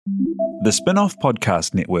The Spin-off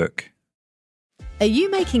Podcast Network. Are you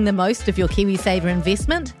making the most of your KiwiSaver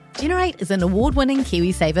investment? Generate is an award-winning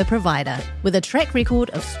KiwiSaver provider with a track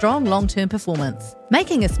record of strong long-term performance.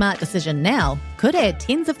 Making a smart decision now could add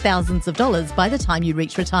tens of thousands of dollars by the time you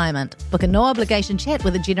reach retirement. Book a no-obligation chat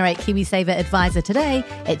with a Generate KiwiSaver advisor today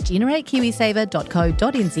at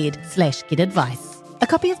generatekiwisaver.co.nz/get-advice. A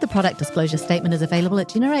copy of the product disclosure statement is available at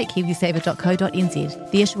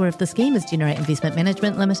generatekiwisaver.co.nz. The issuer of the scheme is Generate Investment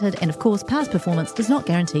Management Limited, and of course, past performance does not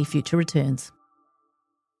guarantee future returns.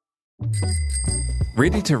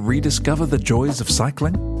 Ready to rediscover the joys of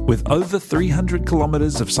cycling? With over 300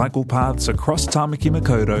 kilometres of cycle paths across Tāmaki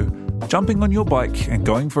Makaurau, jumping on your bike and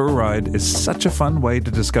going for a ride is such a fun way to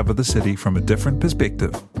discover the city from a different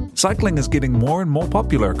perspective. Cycling is getting more and more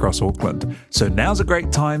popular across Auckland, so now's a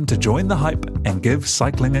great time to join the hype and give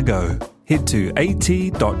cycling a go. Head to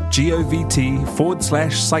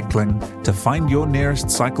at.govt/cycling to find your nearest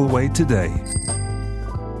cycleway today.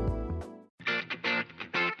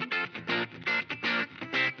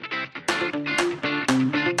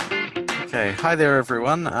 Okay, hi there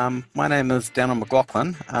everyone. My name is Daniel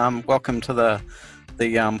McLaughlin. Welcome to the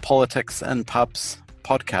Politics in Pubs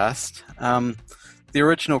podcast. The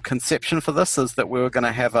original conception for this is that we were going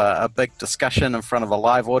to have a big discussion in front of a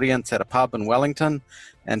live audience at a pub in Wellington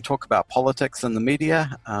and talk about politics in the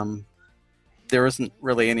media. There isn't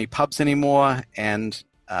really any pubs anymore, and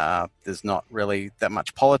there's not really that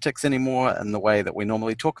much politics anymore in the way that we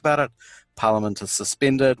normally talk about it. Parliament is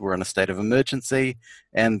suspended, we're in a state of emergency,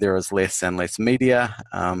 and there is less and less media.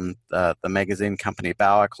 The magazine company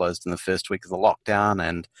Bauer closed in the first week of the lockdown,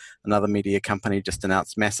 and another media company just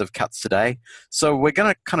announced massive cuts today. So we're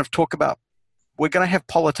going to kind of talk about, we're going to have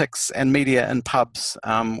politics and media in pubs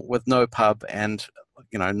with no pub and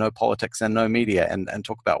no politics and no media, and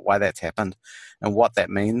talk about why that's happened and what that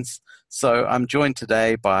means. So I'm joined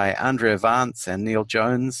today by Andrea Vance and Neil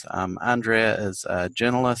Jones. Andrea is a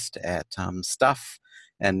journalist at Stuff,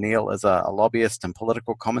 and Neil is a lobbyist and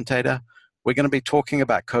political commentator. We're going to be talking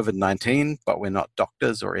about COVID-19, but we're not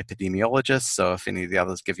doctors or epidemiologists, so if any of the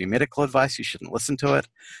others give you medical advice, you shouldn't listen to it.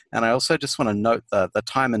 And I also just want to note the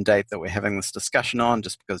time and date that we're having this discussion on,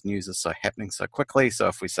 just because news is so happening so quickly. So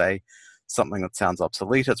if we say something that sounds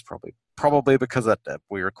obsolete, it's probably because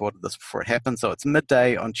we recorded this before it happened. So it's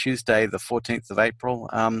midday on Tuesday, the 14th of April.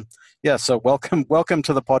 So welcome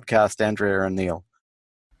to the podcast, Andrea and Neil.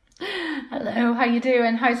 Hello, how you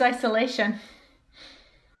doing? How's isolation?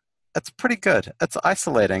 It's pretty good. It's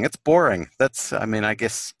isolating. It's boring. It's a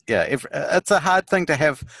hard thing to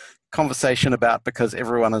have conversation about because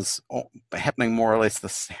everyone is happening more or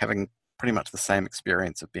less having pretty much the same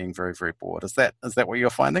experience of being very, very bored. Is that what you're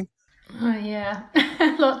finding? Oh yeah,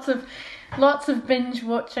 lots of binge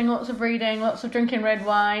watching, lots of reading, lots of drinking red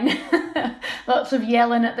wine, lots of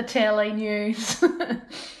yelling at the telly news.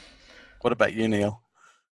 What about you, Neil?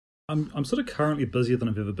 I'm sort of currently busier than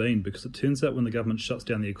I've ever been, because it turns out when the government shuts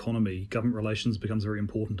down the economy, government relations becomes very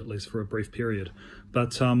important, at least for a brief period.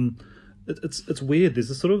 But it's weird.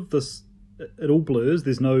 There's it all blurs.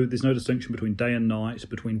 There's no distinction between day and night,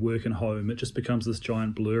 between work and home. It just becomes this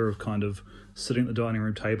giant blur of kind of sitting at the dining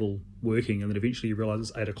room table working, and then eventually you realise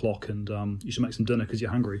it's 8 o'clock and you should make some dinner because you're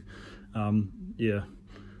hungry. And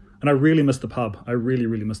I really miss the pub. I really,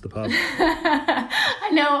 really miss the pub. I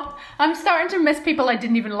know. I'm starting to miss people I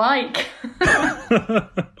didn't even like.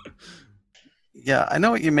 Yeah, I know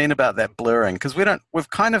what you mean about that blurring, because we've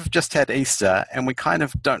kind of just had Easter, and we kind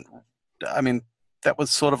of don't, that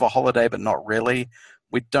was sort of a holiday, but not really.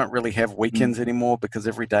 We don't really have weekends anymore because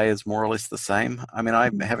every day is more or less the same.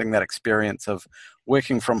 I'm having that experience of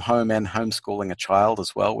working from home and homeschooling a child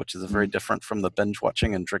as well, which is very different from the binge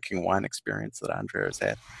watching and drinking wine experience that Andrea has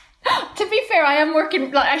had. To be fair, I am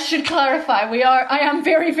working, I should clarify, I am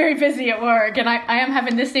very, very busy at work, and I am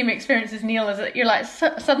having the same experience as Neil, is that you're like,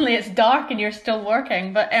 suddenly it's dark and you're still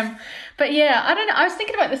working. But yeah, I don't know, I was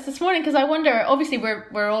thinking about this morning, because I wonder, obviously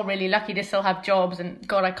we're all really lucky to still have jobs, and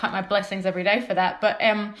God, I count my blessings every day for that. But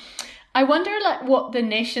I wonder what the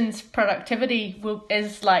nation's productivity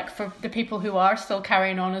is like for the people who are still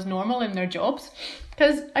carrying on as normal in their jobs.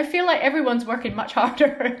 Because I feel like everyone's working much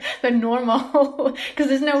harder than normal, because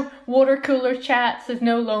there's no water cooler chats, there's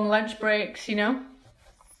no long lunch breaks,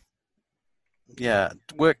 Yeah,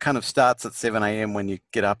 work kind of starts at 7 a.m. when you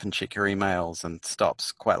get up and check your emails, and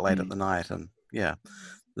stops quite late at the night. And yeah,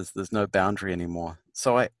 there's no boundary anymore.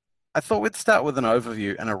 So I thought we'd start with an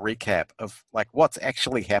overview and a recap of what's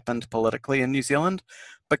actually happened politically in New Zealand,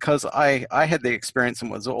 because I had the experience and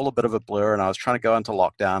it was all a bit of a blur, and I was trying to go into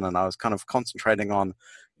lockdown, and I was kind of concentrating on,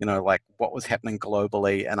 what was happening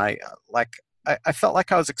globally. And I felt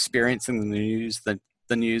like I was experiencing the news the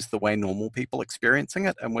the news the way normal people experiencing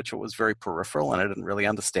it, in which it was very peripheral and I didn't really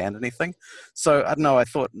understand anything. So I don't know, I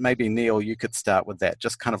thought maybe Neil, you could start with that,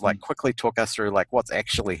 just kind of like quickly talk us through like what's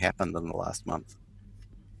actually happened in the last month.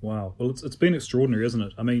 Wow. Well, it's been extraordinary, isn't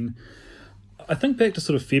it? I mean, I think back to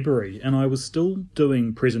sort of February, and I was still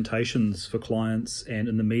doing presentations for clients and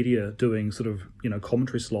in the media doing sort of,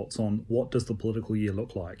 commentary slots on what does the political year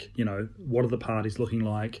look like? What are the parties looking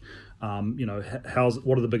like? What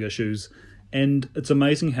are the big issues? And it's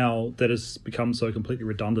amazing how that has become so completely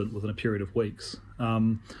redundant within a period of weeks.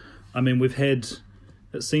 We've had,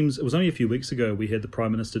 it seems, it was only a few weeks ago we had the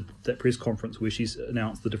Prime Minister, that press conference where she's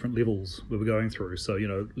announced the different levels we were going through. So,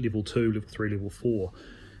 level 2, level 3, level 4.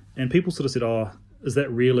 And people sort of said, is that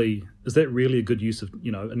really a good use of,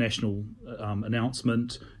 a national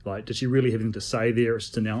announcement? Like, did she really have anything to say there? It's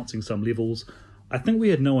just announcing some levels. I think we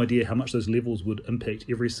had no idea how much those levels would impact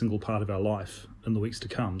every single part of our life in the weeks to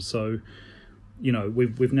come. So,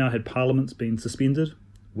 we've now had parliaments being suspended.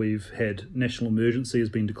 We've had national emergency has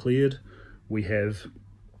been declared. We have,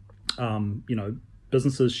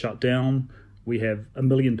 businesses shut down. We have 1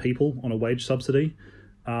 million people on a wage subsidy.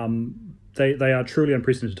 They are truly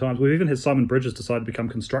unprecedented times. We've even had Simon Bridges decide to become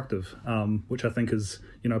constructive, which I think is,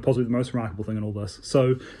 possibly the most remarkable thing in all this.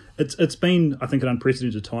 So it's been, I think, an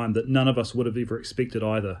unprecedented time that none of us would have ever expected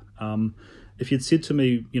either. If you'd said to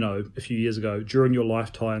me, a few years ago, during your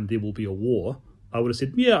lifetime there will be a war, I would have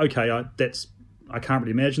said, yeah, okay, I can't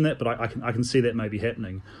really imagine that, but I can see that maybe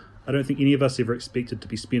happening. I don't think any of us ever expected to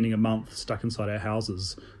be spending a month stuck inside our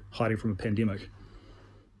houses hiding from a pandemic.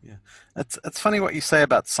 Yeah, it's funny what you say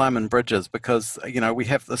about Simon Bridges, because we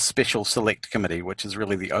have this special select committee, which is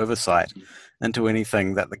really the oversight into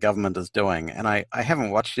anything that the government is doing. And I haven't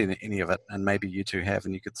watched any of it, and maybe you two have,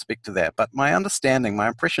 and you could speak to that. But my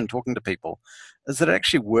impression talking to people is that it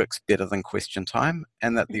actually works better than Question Time,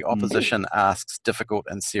 and that the opposition asks difficult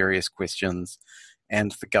and serious questions,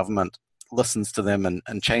 and the government listens to them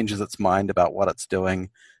and changes its mind about what it's doing.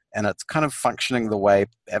 And it's kind of functioning the way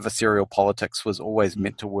adversarial politics was always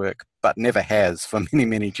meant to work, but never has for many,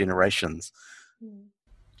 many generations.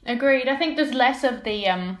 Agreed. I think there's less of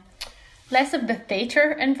the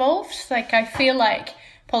theatre involved. Like, I feel like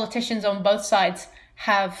politicians on both sides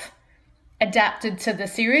have adapted to the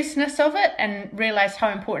seriousness of it and realised how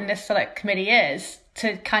important this select committee is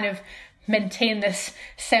to kind of maintain this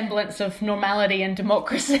semblance of normality and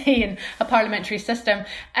democracy and a parliamentary system.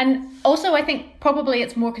 And also, I think probably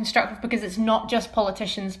it's more constructive because it's not just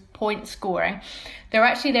politicians point scoring. They're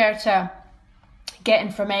actually there to get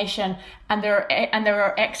information, and there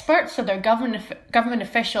are experts, so there are government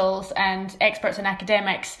officials and experts and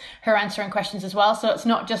academics who are answering questions as well. So it's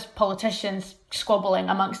not just politicians squabbling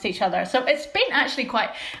amongst each other. So it's been actually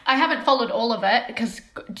quite, I haven't followed all of it because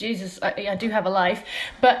Jesus, I do have a life,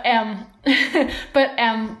 but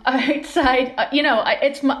outside,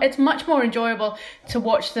 it's much more enjoyable to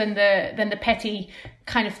watch than the petty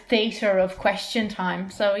kind of theatre of Question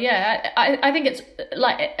Time. So yeah, I think it's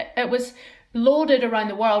like it was lauded around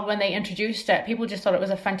the world when they introduced it. People just thought it was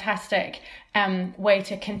a fantastic way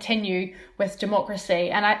to continue with democracy,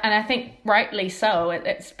 and I think rightly so.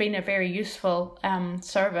 It's been a very useful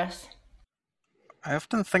service. I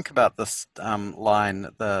often think about this line.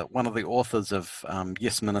 One of the authors of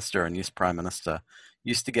Yes Minister and Yes Prime Minister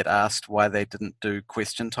used to get asked why they didn't do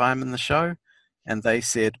Question Time in the show, and they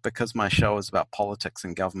said, because my show is about politics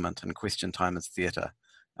and government and Question Time is theatre.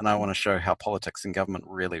 And I want to show how politics and government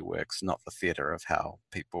really works, not the theatre of how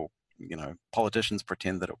people, politicians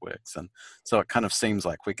pretend that it works. And so it kind of seems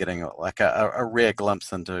like we're getting like a rare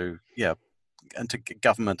glimpse into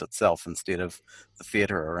government itself instead of the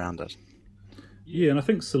theatre around it. Yeah, and I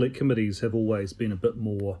think select committees have always been a bit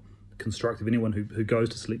more constructive. Anyone who goes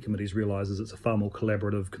to select committees realises it's a far more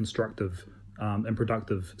collaborative, constructive and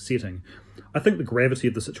productive setting. I think the gravity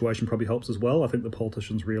of the situation probably helps as well. I think the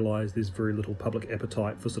politicians realise there's very little public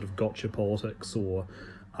appetite for sort of gotcha politics or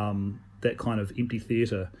that kind of empty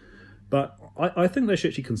theatre. But I think they should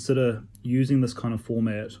actually consider using this kind of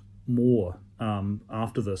format more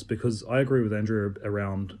after this, because I agree with Andrea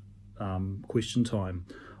around Question Time.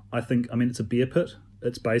 It's a bear pit.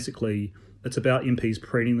 It's about MPs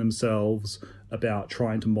preening themselves, about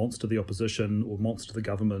trying to monster the opposition or monster the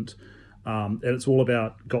government. And it's all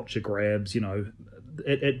about gotcha grabs.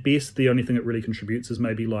 At best, the only thing it really contributes is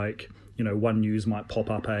maybe One News might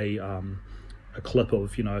pop up a clip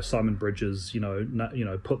of Simon Bridges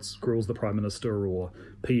grills the Prime Minister, or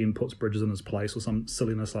PM puts Bridges in his place, or some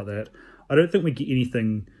silliness like that. I don't think we get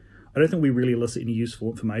anything. I don't think we really elicit any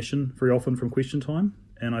useful information very often from Question Time,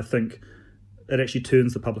 and I think it actually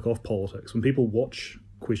turns the public off politics when people watch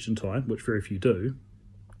Question Time, which very few do.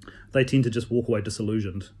 they tend to just walk away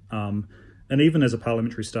disillusioned. And even as a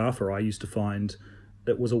parliamentary staffer, I used to find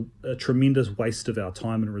it was a tremendous waste of our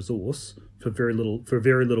time and resource for very little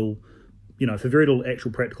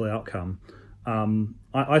actual practical outcome.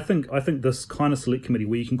 I think this kind of select committee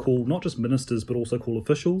where you can call not just ministers but also call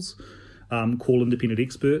officials, call independent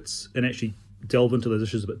experts, and actually delve into those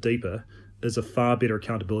issues a bit deeper is a far better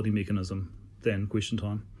accountability mechanism than question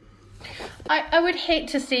time. I would hate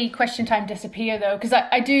to see question time disappear though, because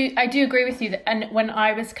I do agree with you that, and when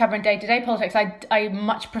I was covering day-to-day politics, I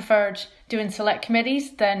much preferred doing select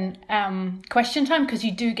committees than question time, because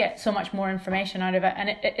you do get so much more information out of it, and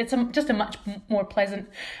it's just a much more pleasant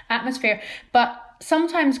atmosphere. But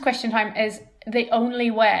sometimes question time is the only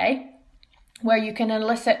way where you can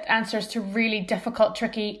elicit answers to really difficult,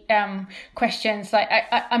 tricky questions. Like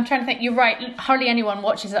I'm trying to think. You're right. Hardly anyone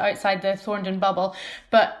watches it outside the Thorndon bubble,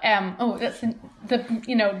 but that's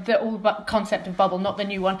the old concept of bubble, not the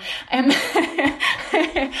new one.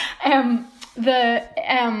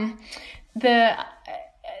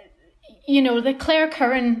 The Claire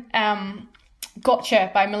Curran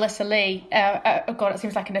Gotcha by Melissa Lee. God, it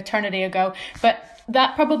seems like an eternity ago, but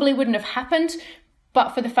that probably wouldn't have happened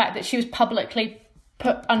but for the fact that she was publicly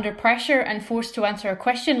put under pressure and forced to answer a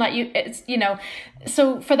question.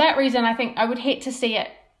 So for that reason, I think I would hate to see it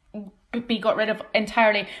be got rid of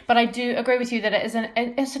entirely. But I do agree with you that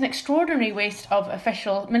it's an extraordinary waste of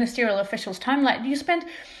ministerial officials' time. Like, you spend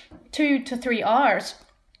 2 to 3 hours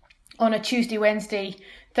on a Tuesday, Wednesday,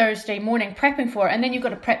 Thursday morning prepping for it, and then you've got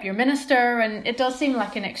to prep your minister, and it does seem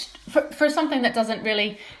like for something that doesn't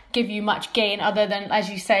really give you much gain other than, as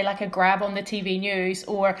you say, like a grab on the TV news,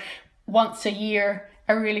 or once a year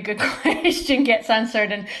a really good question gets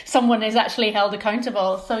answered and someone is actually held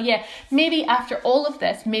accountable. So yeah, maybe after all of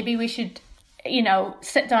this, maybe we should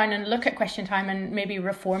sit down and look at question time and maybe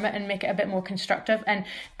reform it and make it a bit more constructive, and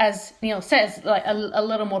as Neil says, like a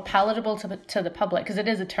little more palatable to the public, because it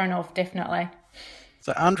is a turn off, definitely.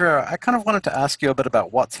 So Andrea, I kind of wanted to ask you a bit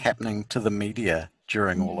about what's happening to the media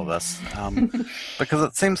during all of this, because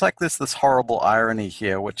it seems like there's this horrible irony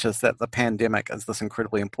here, which is that the pandemic is this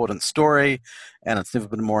incredibly important story, and it's never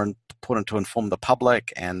been more important to inform the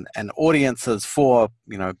public, and audiences for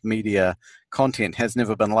media content has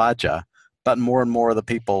never been larger. But more and more of the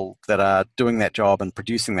people that are doing that job and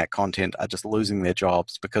producing that content are just losing their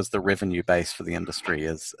jobs because the revenue base for the industry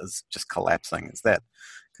is just collapsing. Is that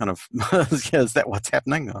kind of is that what's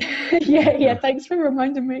happening? Yeah. Thanks for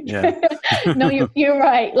reminding me. Yeah. No, you're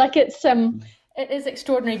right. Like it is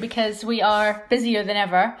extraordinary because we are busier than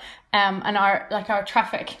ever, and our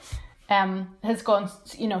traffic has gone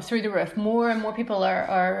through the roof. More and more people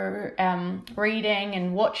are reading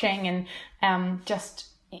and watching, and just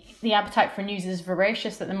the appetite for news is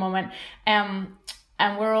voracious at the moment, and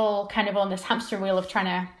we're all kind of on this hamster wheel of trying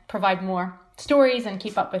to provide more stories and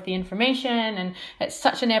keep up with the information, and it's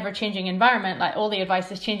such an ever-changing environment. Like, all the advice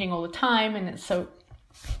is changing all the time, and it's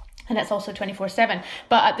also 24/7.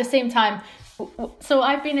 But at the same time, so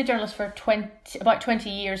I've been a journalist for about 20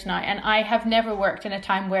 years now, and I have never worked in a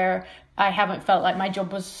time where I haven't felt like my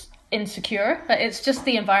job was insecure. It's just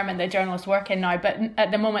the environment that journalists work in now, but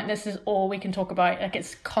at the moment this is all we can talk about. Like,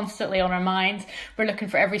 it's constantly on our minds. We're looking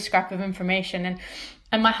for every scrap of information,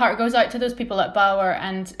 and my heart goes out to those people at Bauer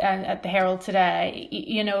and at the Herald today.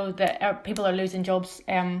 That people are losing jobs,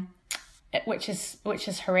 which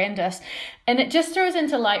is horrendous, and it just throws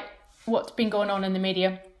into light what's been going on in the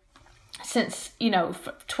media since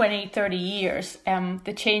 20, 30 years,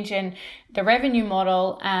 the change in the revenue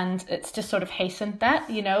model, and it's just sort of hastened that.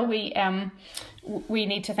 We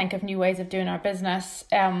need to think of new ways of doing our business.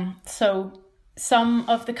 So some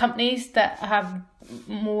of the companies that have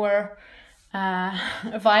more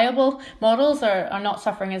viable models are not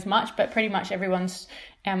suffering as much, but pretty much everyone's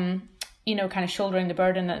kind of shouldering the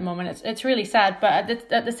burden at the moment. It's really sad, but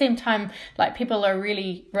at the same time, like, people are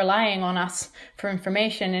really relying on us for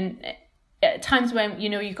information, and at times when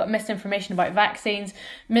you've got misinformation about vaccines,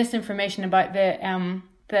 misinformation about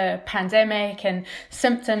the pandemic and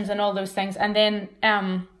symptoms and all those things, and then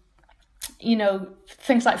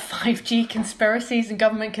things like 5G conspiracies and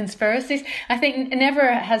government conspiracies. I think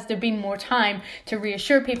never has there been more time to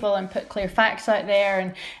reassure people and put clear facts out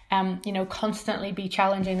there, and constantly be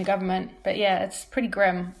challenging the government. But yeah, it's pretty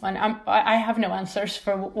grim, and I have no answers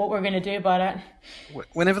for what we're going to do about it.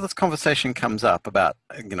 Whenever this conversation comes up about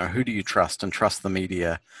who do you trust, and trust in the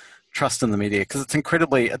media, because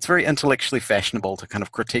it's very intellectually fashionable to kind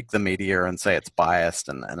of critique the media and say it's biased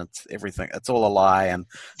and it's everything, it's all a lie. And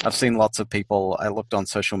I've seen lots of people, I looked on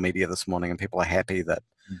social media this morning, and people are happy that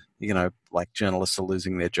like journalists are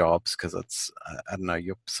losing their jobs because it's, I don't know,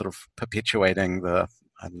 you're sort of perpetuating the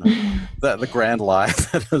I don't know, the grand lie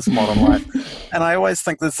that is modern life. And I always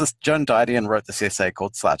think there's this, Joan Didion wrote this essay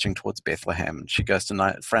called Slouching Towards Bethlehem. And she goes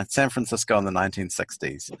to San Francisco in the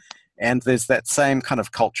 1960s. And there's that same kind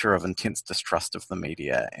of culture of intense distrust of the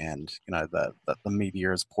media, and that the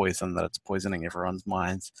media is poison, that it's poisoning everyone's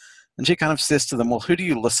minds. And she kind of says to them, well, who do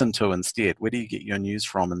you listen to instead? Where do you get your news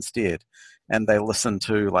from instead? And they listen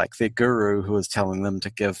to like their guru who is telling them to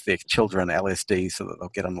give their children LSD so that they'll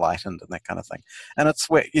get enlightened and that kind of thing. And it's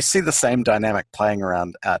where you see the same dynamic playing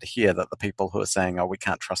around out here, that the people who are saying, oh, we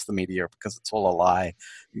can't trust the media because it's all a lie.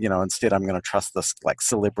 Instead I'm going to trust this like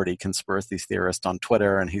celebrity conspiracy theorist on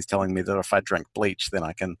Twitter, and he's telling me that if I drink bleach, then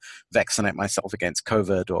I can vaccinate myself against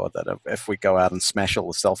COVID, or that if we go out and smash all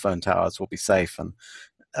the cell phone towers, we'll be safe. And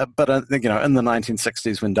but in the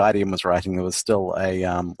 1960s, when Didion was writing, there was still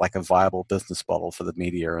a viable business model for the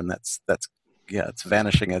media, and that's it's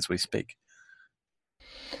vanishing as we speak.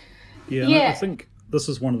 Yeah. I think this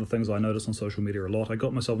is one of the things I notice on social media a lot. I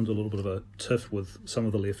got myself into a little bit of a tiff with some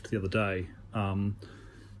of the left the other day.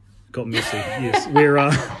 Got messy, yes. Where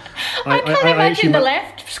I can't imagine the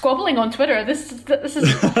left squabbling on Twitter. This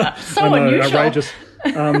is so unusual. Outrageous.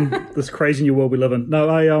 This crazy new world we live in. No,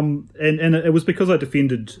 and it was because I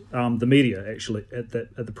defended the media actually at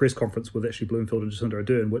the press conference with actually Bloomfield and Jacinda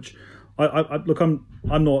Ardern, which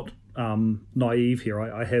I'm not naive here.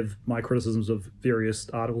 I have my criticisms of various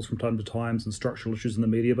articles from time to time and structural issues in the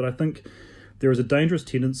media, but I think there is a dangerous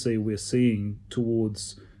tendency we're seeing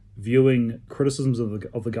towards viewing criticisms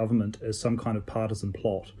of the government as some kind of partisan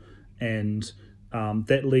plot, and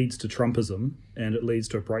that leads to Trumpism, and it leads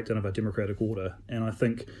to a breakdown of our democratic order. And I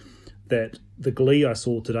think that the glee I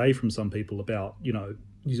saw today from some people about, New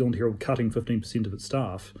Zealand Herald cutting 15% of its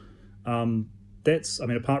staff,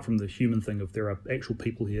 apart from the human thing of there are actual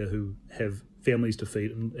people here who have families to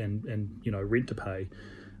feed and rent to pay,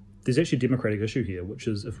 there's actually a democratic issue here, which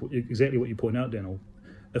is exactly what you point out, Daniel.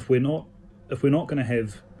 If we're not going to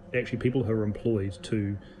have actually people who are employed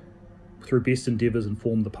to, through best endeavours,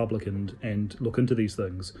 inform the public and look into these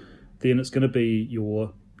things, then it's going to be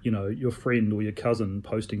your friend or your cousin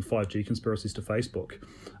posting 5G conspiracies to Facebook,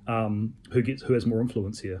 who has more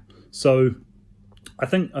influence here. So I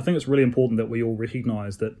think it's really important that we all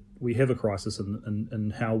recognise that we have a crisis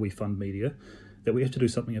in how we fund media, that we have to do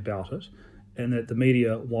something about it, and that the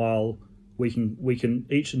media, while we can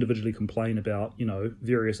each individually complain about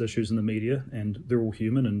various issues in the media, and they're all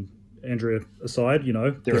human, and Andrea aside,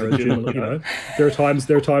 there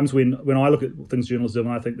are times when I look at things journalists do and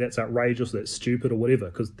I think that's outrageous, that's stupid or whatever,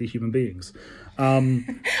 because they're human beings. Are you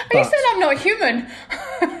saying I'm not human?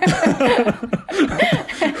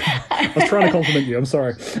 I was trying to compliment you. I'm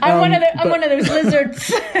sorry. I'm one of those lizards.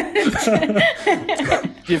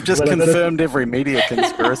 You've just confirmed every media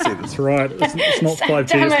conspiracy. That's right. It's not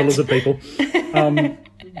 5G, it's the lizard people.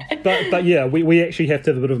 But yeah, we actually have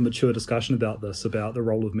to have a bit of a mature discussion about this, about the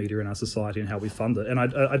role of media in our society and how we fund it. And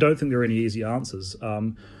I don't think there are any easy answers.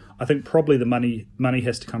 I think probably the money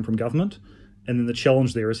has to come from government, and then the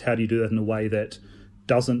challenge there is how do you do that in a way that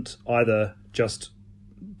doesn't either just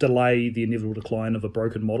delay the inevitable decline of a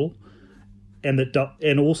broken model, and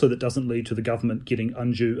also that doesn't lead to the government getting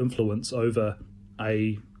undue influence over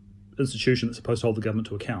a institution that's supposed to hold the government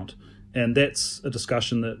to account. And that's a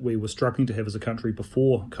discussion that we were struggling to have as a country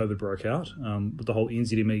before COVID broke out, with the whole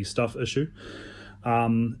NZME stuff issue.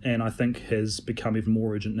 And I think has become even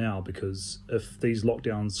more urgent now, because if these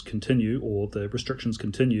lockdowns continue or the restrictions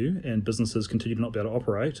continue and businesses continue to not be able to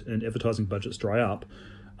operate and advertising budgets dry up,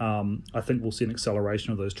 I think we'll see an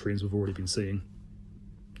acceleration of those trends we've already been seeing.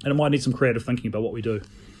 And it might need some creative thinking about what we do.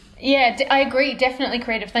 Yeah, I agree. Definitely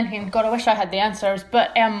creative thinking. God, I wish I had the answers.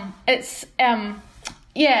 But it's kind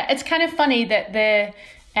of funny that the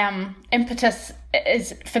impetus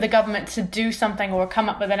is for the government to do something or come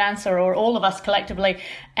up with an answer, or all of us collectively,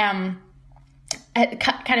 kind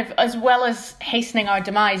of, as well as hastening our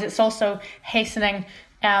demise, it's also hastening,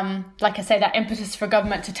 like I say, that impetus for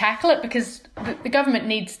government to tackle it, because the government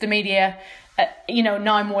needs the media,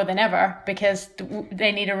 now more than ever, because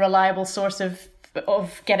they need a reliable source of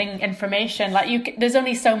getting information. Like there's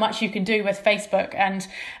only so much you can do with Facebook and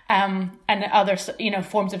other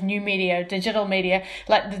forms of new media, digital media.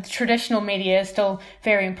 Like the traditional media is still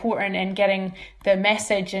very important in getting the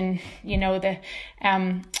message and the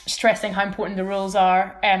stressing how important the rules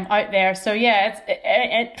are out there. So yeah,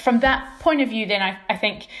 it's from that point of view, then I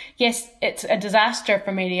think yes, it's a disaster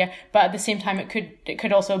for media, but at the same time it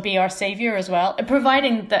could also be our savior as well,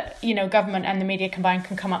 providing that government and the media combined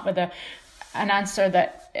can come up with an answer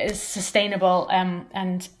that is sustainable,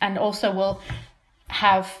 and also will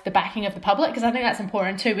have the backing of the public, because I think that's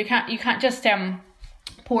important too. You can't just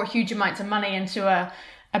pour huge amounts of money into a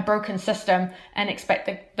broken system and expect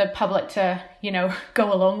the public to,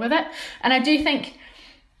 go along with it. And I do think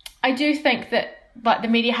that the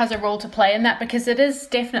media has a role to play in that, because it is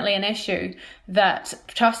definitely an issue that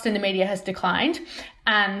trust in the media has declined,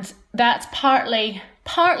 and that's partly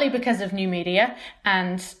because of new media,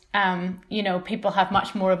 and people have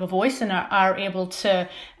much more of a voice and are able to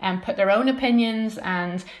put their own opinions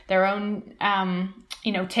and their own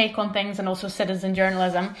take on things, and also citizen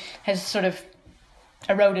journalism has sort of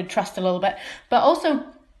eroded trust a little bit. But also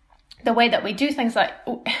the way that we do things, like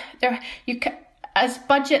as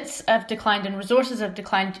budgets have declined and resources have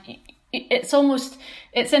declined, it's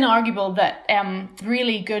inarguable that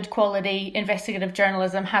really good quality investigative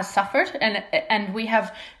journalism has suffered, and we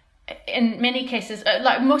have, in many cases,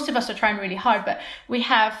 like most of us are trying really hard, but we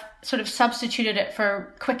have sort of substituted it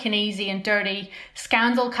for quick and easy and dirty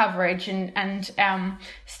scandal coverage and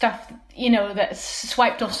stuff, that's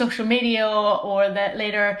swiped off social media or that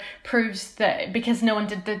later proves that because no one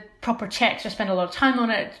did the proper checks or spent a lot of time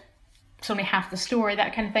on it, it's only half the story,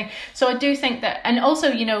 that kind of thing. So I do think that, and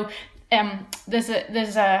also,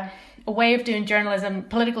 there's a way of doing journalism,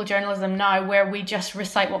 political journalism now, where we just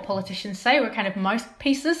recite what politicians say. We're kind of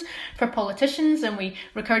mouthpieces for politicians, and we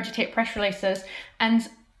regurgitate press releases, and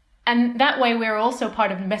that way we're also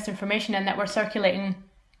part of misinformation, in that we're circulating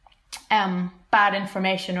bad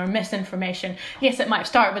information or misinformation. Yes, it might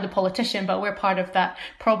start with a politician, but we're part of that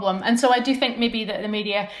problem. And so I do think maybe that the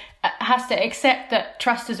media has to accept that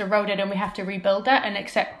trust is eroded, and we have to rebuild that and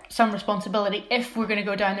accept some responsibility if we're going to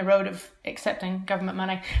go down the road of accepting government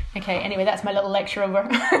money. Okay, anyway, that's my little lecture over.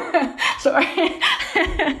 Sorry.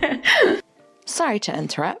 Sorry to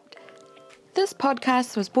interrupt. This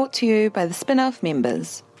podcast was brought to you by the Spin-Off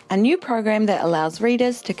members, a new program that allows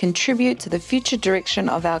readers to contribute to the future direction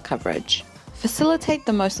of our coverage. Facilitate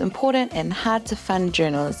the most important and hard-to-fund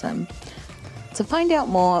journalism. To find out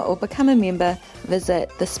more or become a member, visit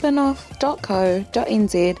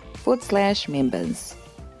thespinoff.co.nz/members.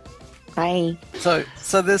 Bye. So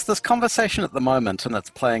there's this conversation at the moment, and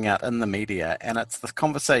it's playing out in the media, and it's this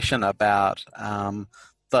conversation about the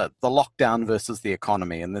lockdown versus the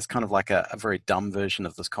economy, and there's kind of like a very dumb version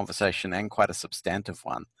of this conversation and quite a substantive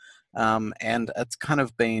one. And it's kind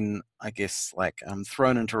of been, I guess,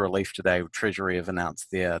 thrown into relief today. Treasury have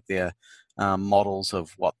announced their models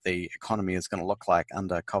of what the economy is going to look like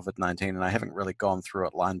under COVID-19, and I haven't really gone through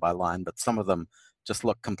it line by line, but some of them just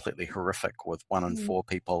look completely horrific, with 1 in 4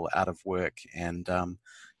 people out of work, and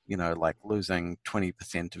losing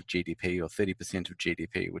 20% of GDP or 30% of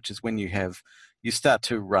GDP, which is when you start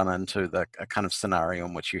to run into a kind of scenario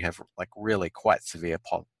in which you have really quite severe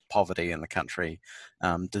poverty in the country,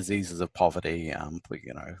 diseases of poverty,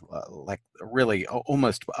 really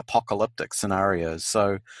almost apocalyptic scenarios.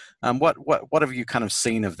 So, what have you kind of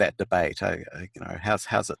seen of that debate?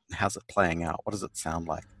 How's it playing out? What does it sound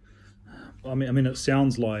like? I mean, it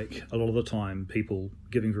sounds like a lot of the time people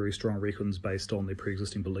giving very strong reckons based on their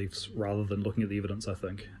pre-existing beliefs rather than looking at the evidence, I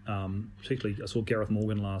think. Particularly, I saw Gareth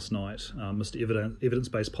Morgan last night, Mr.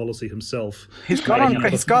 Evidence-Based Policy himself. He's gone on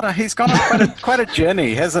quite a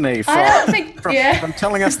journey, hasn't he? From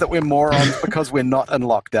telling us that we're morons because we're not in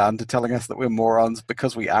lockdown to telling us that we're morons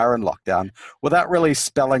because we are in lockdown, without really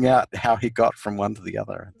spelling out how he got from one to the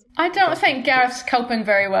other. I don't think Gareth's coping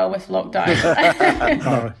very well with lockdown.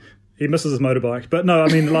 No. He misses his motorbike. But no, I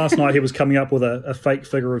mean, last night he was coming up with a fake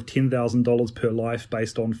figure of $10,000 per life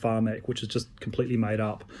based on Pharmac, which is just completely made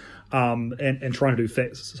up, and trying to do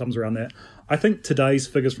facts sums around that. I think today's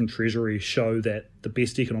figures from Treasury show that the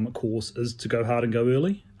best economic course is to go hard and go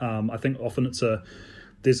early. I think often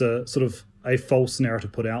there's a sort of a false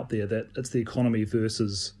narrative put out there that it's the economy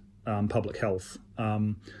versus public health.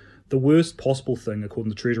 The worst possible thing,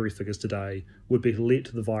 according to Treasury figures today, would be to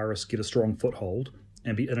let the virus get a strong foothold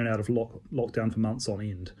and be in and out of lockdown for months on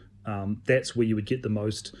end. That's where you would get the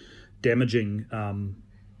most damaging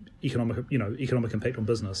economic impact on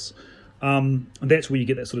business. And that's where you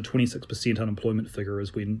get that sort of 26% unemployment figure,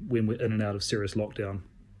 is when we're in and out of serious lockdown.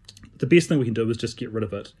 The best thing we can do is just get rid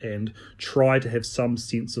of it and try to have some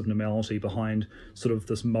sense of normality behind sort of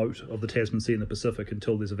this moat of the Tasman Sea and the Pacific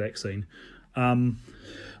until there's a vaccine.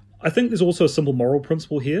 I think there's also a simple moral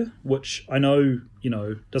principle here, which I know,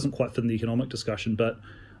 doesn't quite fit in the economic discussion, but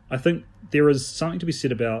I think there is something to be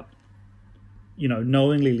said about,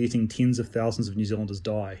 knowingly letting tens of thousands of New Zealanders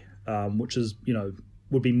die, which is,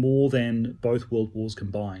 would be more than both world wars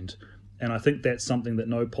combined. And I think that's something that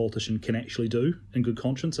no politician can actually do in good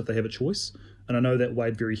conscience if they have a choice. And I know that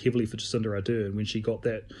weighed very heavily for Jacinda Ardern when she saw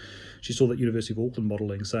that University of Auckland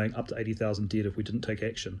modelling saying up to 80,000 dead if we didn't take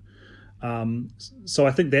action. So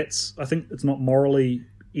I think it's not morally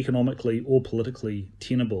economically or politically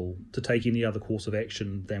tenable to take any other course of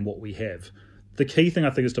action than what we have. The key thing, I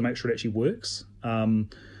think, is to make sure it actually works.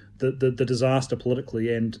 The disaster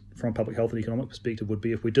politically and from a public health and economic perspective would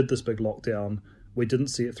be if we did this big lockdown, we didn't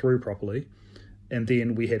see it through properly, and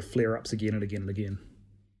then we had flare-ups again and again and again.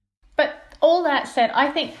 But all that said, I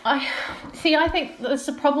think there's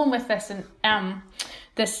a problem with this, and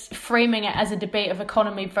this framing it as a debate of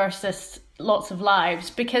economy versus lots of lives,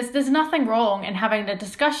 because there's nothing wrong in having a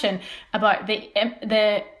discussion about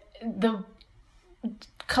the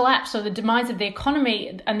collapse or the demise of the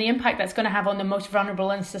economy and the impact that's going to have on the most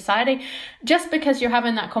vulnerable in society. Just because you're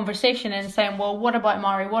having that conversation and saying, well, what about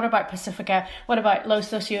Maori? What about Pacifica? What about low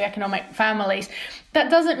socioeconomic families? That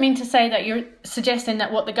doesn't mean to say that you're suggesting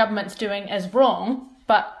that what the government's doing is wrong,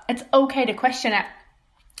 but it's okay to question it.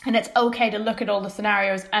 And it's okay to look at all the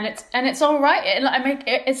scenarios, and it's all right.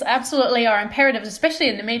 It's absolutely our imperative, especially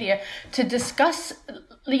in the media, to discuss.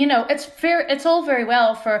 It's all very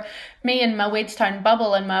well for me in my Wadestown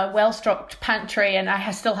bubble and my well-stocked pantry, and I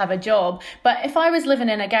still have a job. But if I was living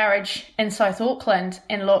in a garage in South Auckland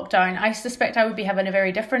in lockdown, I suspect I would be having a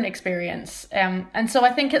very different experience. And so I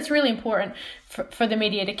think it's really important for the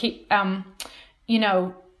media to keep,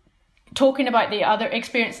 talking about the other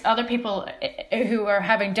people who are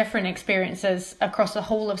having different experiences across the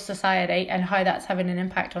whole of society and how that's having an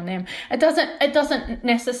impact on them. It doesn't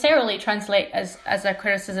necessarily translate as a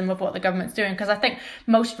criticism of what the government's doing, because I think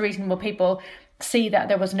most reasonable people see that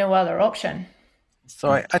there was no other option.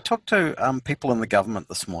 So I talked to people in the government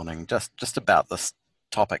this morning just about this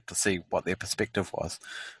topic to see what their perspective was.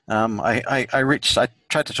 I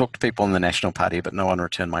tried to talk to people in the National Party, but no one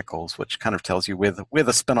returned my calls, which kind of tells you where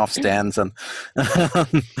the spin-off stands and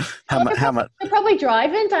how much. They're probably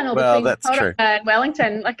driving down all the things. That's true.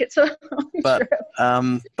 Wellington, like it's a but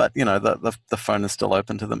the phone is still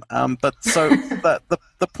open to them. But so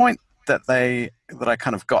the point that I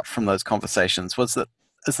kind of got from those conversations is that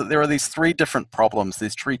there are these three different problems,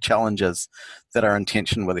 these three challenges that are in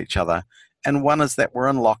tension with each other. And one is that we're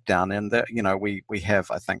in lockdown, and that we have,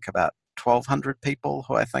 I think, about 1,200 people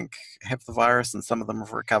who I think have the virus, and some of them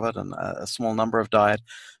have recovered, and a small number have died.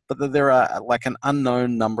 But that there are like an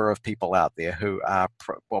unknown number of people out there who are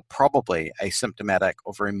probably asymptomatic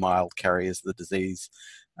or very mild carriers of the disease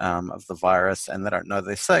of the virus, and they don't know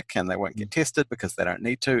they're sick, and they won't get tested because they don't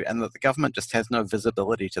need to, and that the government just has no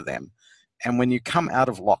visibility to them. And when you come out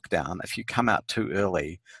of lockdown, if you come out too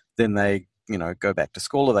early, then they go back to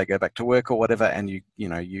school or they go back to work or whatever, and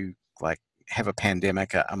you like have a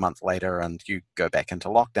pandemic a month later and you go back into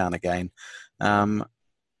lockdown again. And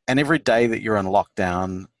every day that you're in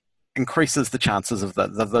lockdown increases the chances of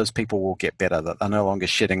that those people will get better, that they're no longer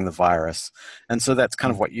shedding the virus. And so that's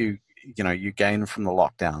kind of what you gain from the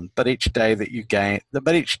lockdown. But each day that you're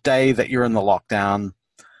in the lockdown,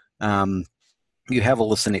 you have all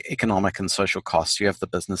this economic and social costs. You have the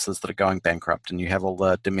businesses that are going bankrupt, and you have all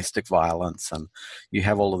the domestic violence, and you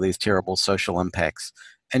have all of these terrible social impacts.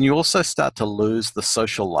 And you also start to lose the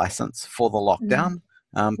social license for the lockdown.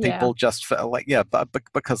 People just feel like, but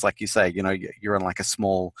because like you say, you're in like a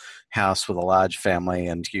small house with a large family,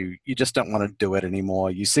 and you just don't want to do it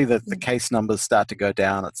anymore. You see that the case numbers start to go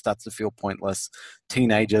down. It starts to feel pointless.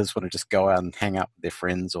 Teenagers want to just go out and hang out with their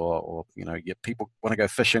friends, or people want to go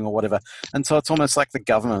fishing or whatever. And so it's almost like the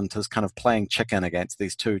government is kind of playing chicken against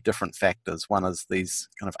these two different factors. One is these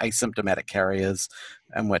kind of asymptomatic carriers,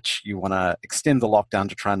 in which you want to extend the lockdown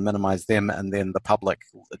to try and minimize them, and then the public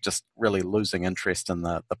just really losing interest in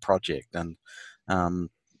the project. And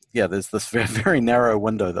there's this very, very narrow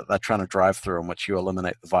window that they're trying to drive through, in which you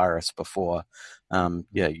eliminate the virus before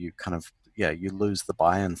you lose the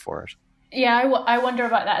buy-in for it. Yeah, I wonder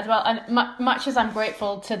about that as well. And much as I'm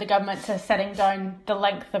grateful to the government to setting down the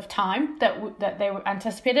length of time that they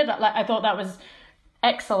anticipated, I thought that was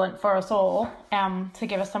excellent for us all, to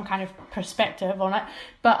give us some kind of perspective on it.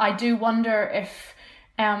 But I do wonder if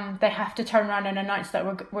they have to turn around and announce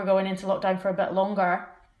that we're going into lockdown for a bit longer.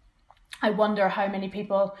 I wonder how many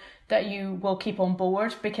people that you will keep on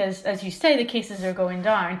board, because as you say, the cases are going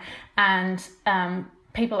down, and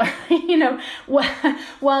people are,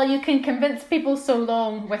 while you can convince people so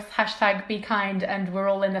long with #BeKind and we're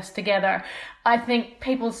all in this together, I think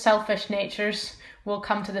people's selfish natures will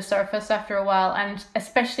come to the surface after a while, and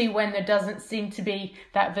especially when there doesn't seem to be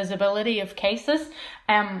that visibility of cases.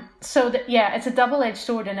 It's a double-edged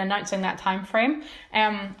sword in announcing that time frame.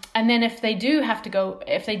 And then if they do have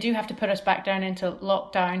to put us back down into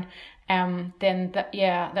lockdown, then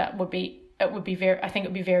that would be it would be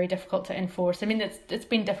very difficult to enforce. I mean, it's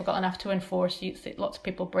been difficult enough to enforce. You see lots of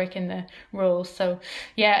people breaking the rules. So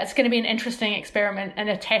yeah, it's going to be an interesting experiment and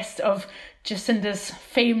a test of Jacinda's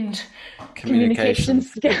famed communication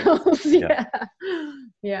skills.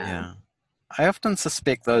 Yeah. I often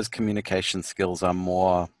suspect those communication skills are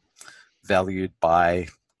more valued by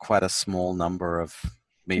quite a small number of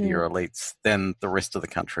media elites than the rest of the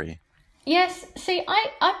country. Yes, see,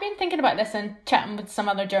 I've been thinking about this and chatting with some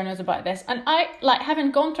other journalists about this, and I, like,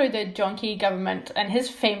 having gone through the John Key government and his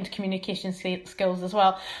famed communication skills as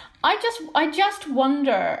well, I just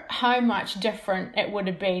wonder how much different it would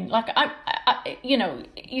have been. Like, I you know,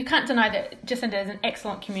 you can't deny that Jacinda is an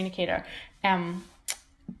excellent communicator,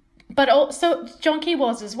 but also John Key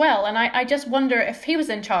was as well, and I just wonder if he was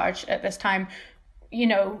in charge at this time. You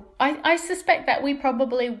know, I suspect that we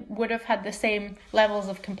probably would have had the same levels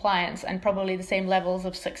of compliance and probably the same levels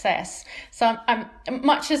of success. So I'm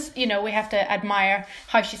much as, you know, we have to admire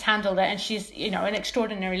how she's handled it, and she's, you know, an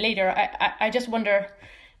extraordinary leader. I just wonder,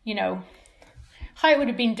 you know, how it would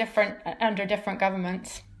have been different under different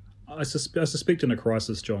governments. I suspect in a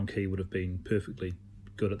crisis, John Key would have been perfectly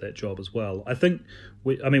good at that job as well. I think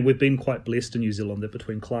we've been quite blessed in New Zealand that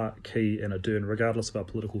between Clark, Key and Ardern, regardless of our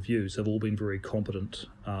political views, have all been very competent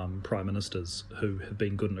prime ministers who have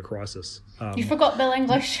been good in a crisis. You forgot Bill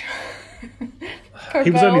English.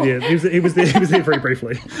 He was only there. He was there very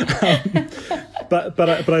briefly. But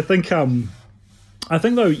I think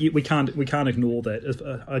though we can't ignore that.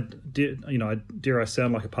 If dare I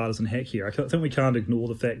sound like a partisan hack here? I think we can't ignore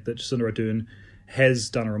the fact that Jacinda Ardern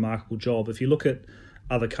has done a remarkable job. If you look at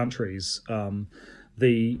other countries,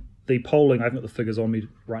 the polling, I haven't got the figures on me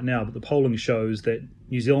right now, but the polling shows that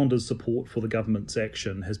New Zealanders' support for the government's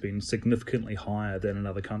action has been significantly higher than in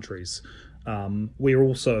other countries. We're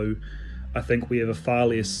also, I think we have a far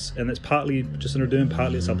less, and that's partly Jacinda Ardern,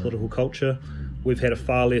 partly it's our political culture. We've had a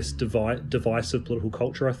far less divisive political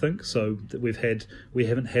culture, I think, so that we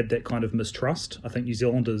haven't had that kind of mistrust. I think New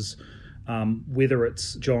Zealanders, whether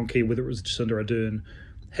it's John Key, whether it was Jacinda Ardern,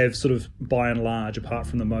 have sort of, by and large, apart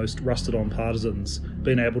from the most rusted-on partisans,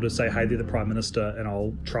 been able to say, hey, they're the Prime Minister and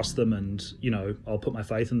I'll trust them and, you know, I'll put my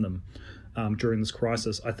faith in them during this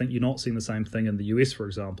crisis. I think you're not seeing the same thing in the US, for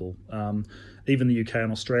example. Even the UK and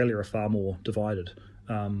Australia are far more divided.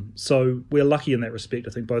 So we're lucky in that respect,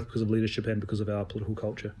 I think, both because of leadership and because of our political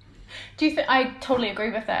culture. Do you think? I totally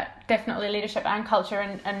agree with that. Definitely leadership and culture,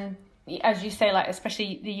 and as you say, like,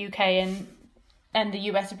 especially the UK and the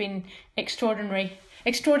US have been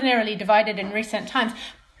extraordinarily divided in recent times.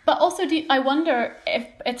 But also, I wonder if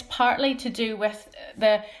it's partly to do with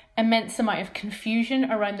the immense amount of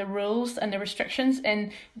confusion around the rules and the restrictions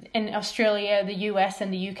in Australia, the US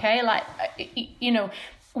and the UK. Like, you know,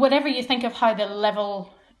 whatever you think of how the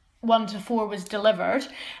level 1 to 4 was delivered,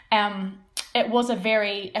 it was a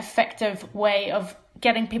very effective way of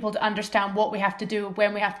getting people to understand what we have to do,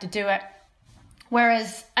 when we have to do it.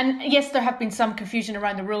 Whereas, and yes, there have been some confusion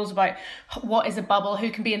around the rules about what is a bubble,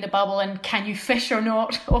 who can be in the bubble, and can you fish or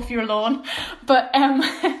not off your lawn. But I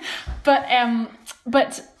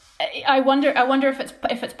wonder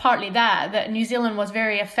if it's partly that New Zealand was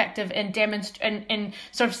very effective in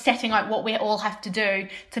sort of setting out what we all have to do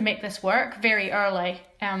to make this work very early.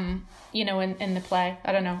 You know, in the play.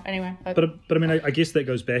 I don't know. Anyway, but I mean, I guess that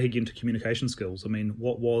goes back again to communication skills. I mean,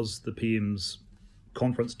 what was the PM's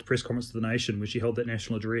press conference to the nation, where she held that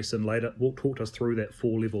national address and later talked us through that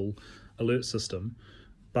 4-level alert system,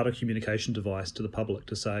 but a communication device to the public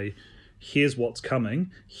to say, here's what's coming,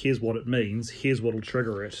 here's what it means, here's what will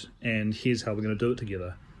trigger it, and here's how we're going to do it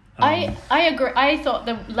together. I agree. I thought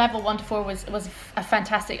the level 1 to 4 was a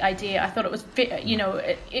fantastic idea. I thought it was, you know,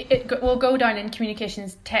 it will go down in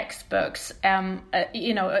communications textbooks.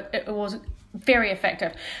 You know, it was very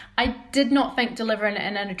effective. I did not think delivering it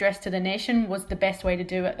in an address to the nation was the best way to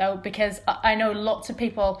do it, though, because I know lots of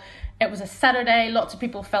people, it was a Saturday, lots of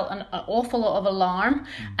people felt an awful lot of alarm,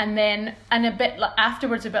 and a bit like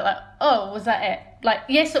afterwards, a bit like, oh, was that it? Like,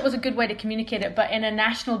 yes, it was a good way to communicate it, but in a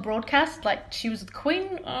national broadcast, like she was the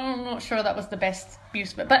Queen, I'm not sure that was the best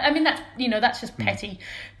use of it. But I mean, that's, you know, that's just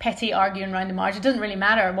petty arguing around the margin. It doesn't really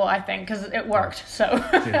matter what I think, because it worked. So,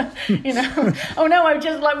 yeah. You know, oh no, I'm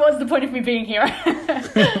just like, what's the point of me being here?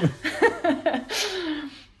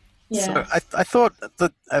 Yeah. So I thought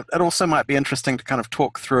that it also might be interesting to kind of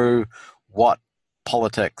talk through what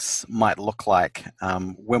politics might look like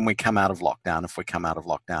when we come out of lockdown, if we come out of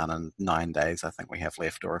lockdown in 9 days, I think we have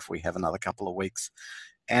left, or if we have another couple of weeks.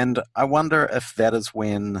 And I wonder if that is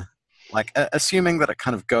when, like, assuming that it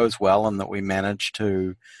kind of goes well and that we manage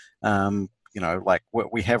to, you know, like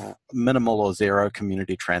we have minimal or zero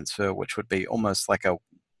community transfer, which would be almost like a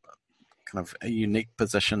kind of a unique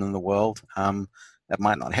position in the world. That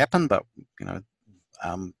might not happen, but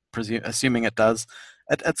assuming it does,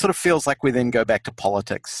 it sort of feels like we then go back to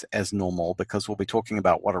politics as normal, because we'll be talking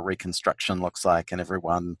about what a reconstruction looks like, and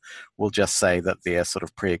everyone will just say that their sort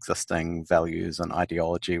of pre-existing values and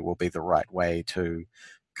ideology will be the right way to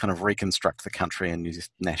kind of reconstruct the country, and New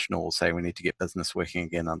National will say we need to get business working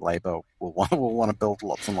again, and Labour will want to build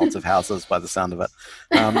lots and lots of houses by the sound of it.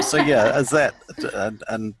 So yeah, is that,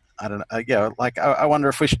 and I don't know, I wonder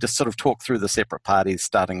if we should just sort of talk through the separate parties,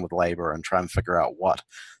 starting with Labour, and try and figure out what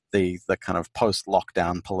the kind of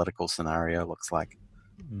post-lockdown political scenario looks like.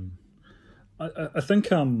 I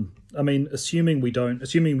think, assuming we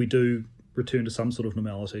do return to some sort of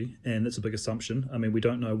normality, and it's a big assumption. I mean, we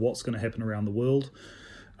don't know what's going to happen around the world.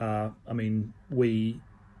 We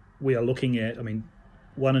are looking at,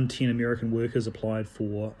 1 in 10 American workers applied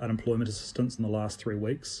for unemployment assistance in the last 3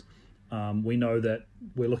 weeks. We know that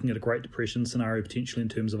we're looking at a Great Depression scenario potentially in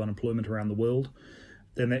terms of unemployment around the world.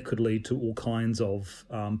 Then that could lead to all kinds of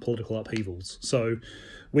political upheavals. So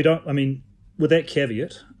we don't, with that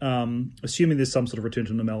caveat, assuming there's some sort of return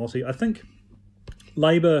to normality, I think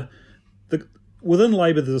within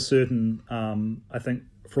Labour there's a certain, I think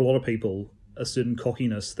for a lot of people, a certain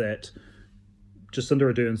cockiness that Jacinda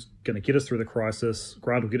Ardern's going to get us through the crisis,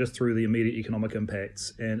 Grant will get us through the immediate economic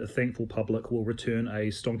impacts, and a thankful public will return a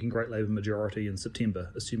stonking great Labour majority in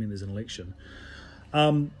September, assuming there's an election.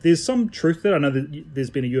 There's some truth there. I know that there's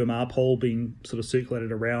been a UMR poll being sort of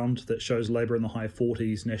circulated around that shows Labour in the high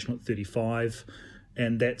 40s, National at 35,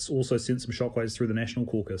 and that's also sent some shockwaves through the National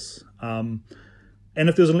caucus. And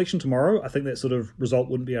if there's an election tomorrow, I think that sort of result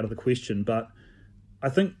wouldn't be out of the question. But I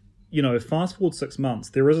think, fast forward 6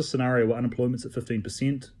 months, there is a scenario where unemployment's at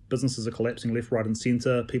 15%, businesses are collapsing left, right and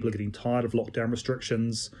centre, people are getting tired of lockdown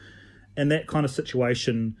restrictions, and that kind of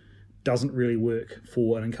situation doesn't really work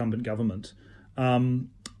for an incumbent government.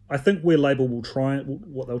 I think where Labour will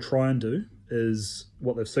what they'll try and do is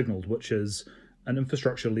what they've signalled, which is an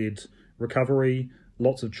infrastructure-led recovery,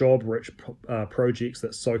 lots of job-rich projects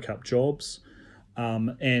that soak up jobs,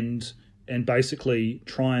 and basically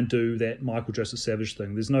try and do that Michael Joseph Savage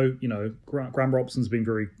thing. There's no, Graham Robson's been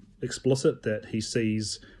very explicit that he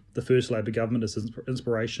sees the first Labour government as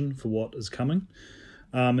inspiration for what is coming,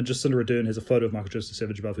 and Jacinda Ardern has a photo of Michael Joseph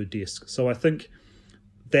Savage above her desk. So I think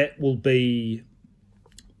that will be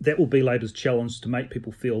Labour's challenge, to make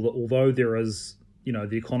people feel that although there is,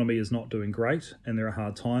 the economy is not doing great and there are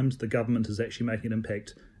hard times, the government is actually making an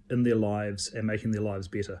impact in their lives and making their lives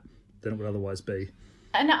better than it would otherwise be.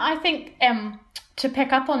 And I think to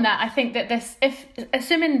pick up on that, I think that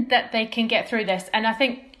assuming that they can get through this, and I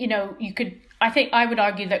think, I would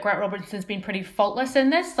argue that Grant Robertson's been pretty faultless in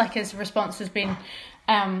this, like his response has been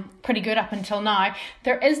pretty good up until now.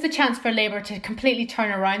 There is the chance for Labour to completely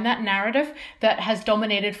turn around that narrative that has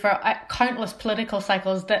dominated for countless political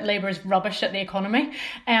cycles, that Labour is rubbish at the economy.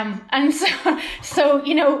 And so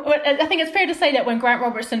I think it's fair to say that when Grant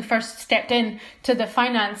Robertson first stepped in to the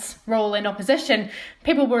finance role in opposition,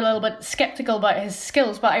 people were a little bit sceptical about his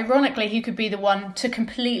skills, but ironically he could be the one to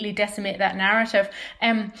completely decimate that narrative.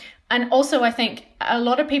 And also I think a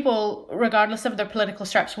lot of people, regardless of their political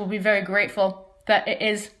stripes, will be very grateful that it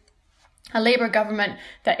is a Labour government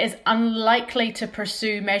that is unlikely to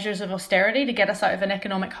pursue measures of austerity to get us out of an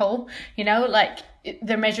economic hole.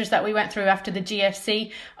 The measures that we went through after the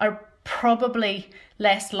GFC are probably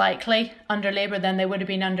less likely under Labour than they would have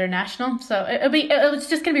been under National. So it's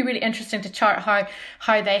just going to be really interesting to chart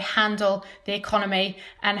how they handle the economy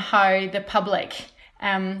and how the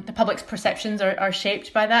public's perceptions are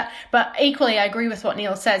shaped by that. But equally, I agree with what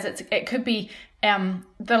Neil says. It could be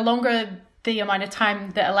the longer the amount of time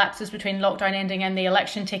that elapses between lockdown ending and the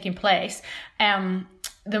election taking place,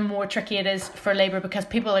 the more tricky it is for Labour, because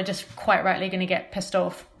people are just quite rightly going to get pissed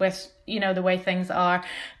off with the way things are.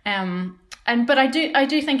 But I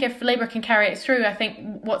do think if Labour can carry it through, I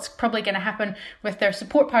think what's probably going to happen with their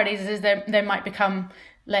support parties is they might become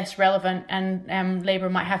less relevant, and Labour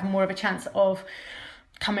might have more of a chance of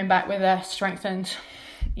coming back with a strengthened,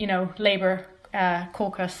 Labour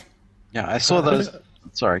caucus. Yeah, I saw those.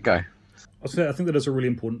 Sorry, go. I think that is a really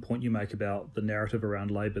important point you make about the narrative around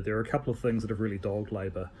Labour. There are a couple of things that have really dogged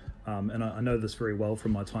Labour, and I know this very well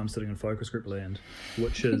from my time sitting in focus group land,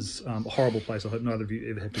 which is a horrible place. I hope neither of you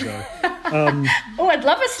ever have to go. I'd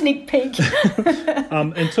love a sneak peek.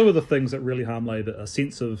 And two of the things that really harm Labour are a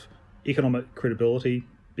sense of economic credibility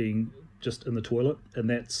being just in the toilet, and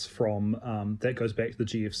that's from that goes back to the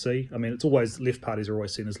GFC. It's always, left parties are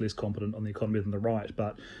always seen as less competent on the economy than the right,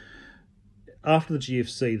 but after the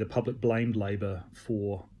GFC, the public blamed Labour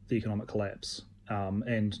for the economic collapse.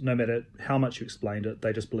 And no matter how much you explained it,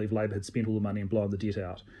 they just believed Labour had spent all the money and blown the debt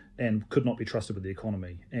out and could not be trusted with the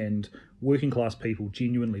economy. And working class people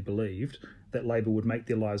genuinely believed that Labour would make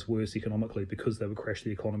their lives worse economically because they would crash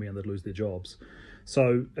the economy and they'd lose their jobs.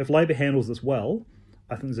 So if Labour handles this well,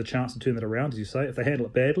 I think there's a chance to turn that around, as you say. If they handle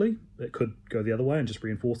it badly, it could go the other way and just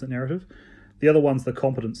reinforce that narrative. The other one's the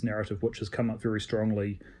competence narrative, which has come up very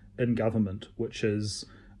strongly in government, which is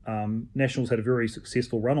Nationals had a very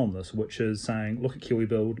successful run on this, which is saying, look at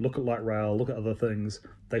KiwiBuild, look at light rail, look at other things.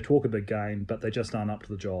 They talk a big game, but they just aren't up to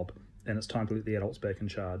the job, and it's time to let the adults back in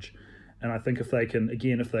charge. And I think if they can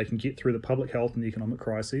get through the public health and the economic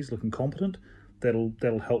crises looking competent,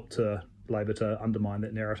 that'll help to Labour to undermine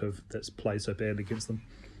that narrative that's played so badly against them.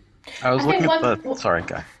 I was looking at the... Sorry,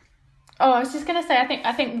 go. Oh, I was just going to say,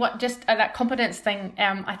 I think what just that competence thing,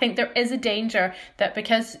 I think there is a danger that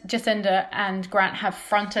because Jacinda and Grant have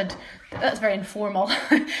fronted, that's very informal,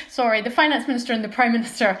 sorry, the Finance Minister and the Prime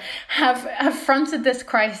Minister have fronted this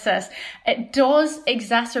crisis, it does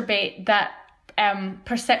exacerbate that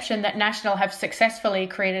perception that National have successfully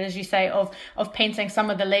created, as you say, of painting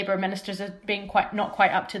some of the Labour ministers as being not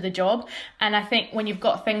quite up to the job. And I think when you've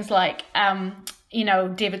got things like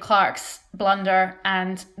David Clark's blunder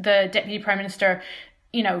and the Deputy Prime Minister,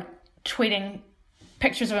 tweeting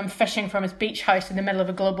pictures of him fishing from his beach house in the middle of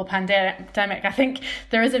a global pandemic, I think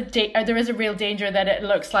there is a real danger that it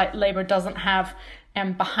looks like Labour doesn't have,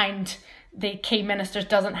 behind the key ministers,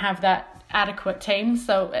 doesn't have that adequate team.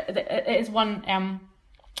 So it is one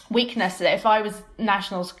weakness that if I was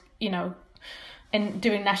Nationals, in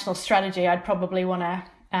doing national strategy, I'd probably want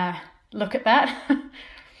to look at that.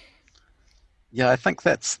 Yeah, I think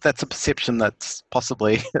that's a perception that's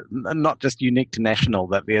possibly not just unique to National,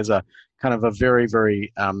 that there's a kind of a very,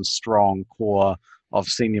 very strong core of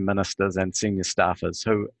senior ministers and senior staffers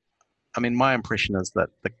who, my impression is that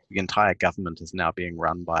the entire government is now being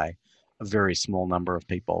run by a very small number of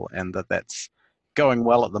people, and that's going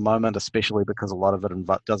well at the moment, especially because a lot of it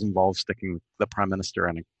does involve sticking the Prime Minister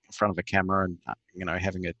in front of a camera and,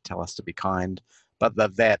 having it tell us to be kind. But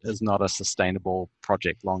that is not a sustainable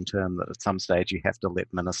project long term, that at some stage you have to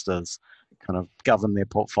let ministers kind of govern their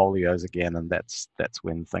portfolios again, and that's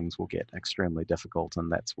when things will get extremely difficult,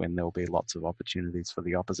 and that's when there will be lots of opportunities for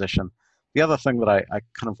the opposition. The other thing that I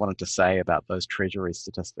kind of wanted to say about those Treasury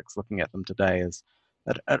statistics, looking at them today, is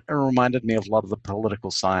that it reminded me of a lot of the political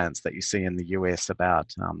science that you see in the US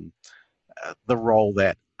about the role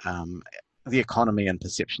that the economy and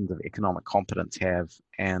perceptions of economic competence have.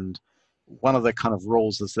 And one of the kind of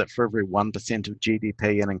rules is that for every 1% of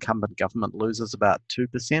GDP, an incumbent government loses about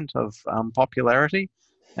 2% of popularity.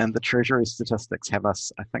 And the Treasury statistics have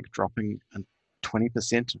us, I think, dropping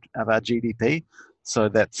 20% of our GDP. So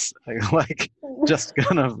that's like just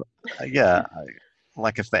kind of,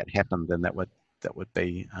 like if that happened, then that would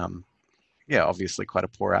be, obviously quite a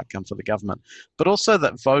poor outcome for the government. But also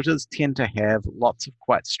that voters tend to have lots of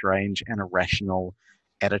quite strange and irrational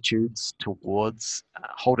attitudes towards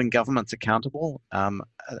holding governments accountable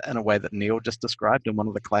in a way that Neil just described. And one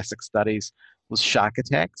of the classic studies was shark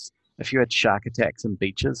attacks. If you had shark attacks in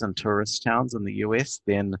beaches and tourist towns in the US,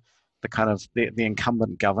 then the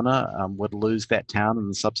incumbent governor would lose that town in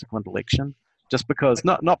the subsequent election, just because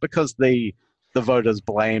not because the voters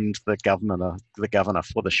blamed the governor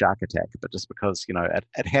for the shark attack, but just because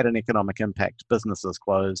it had an economic impact. Businesses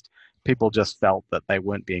closed. People just felt that they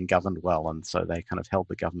weren't being governed well, and so they kind of held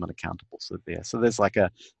the government accountable. So there's like a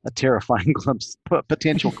terrifying glimpse,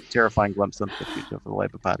 potential terrifying glimpse into the future for the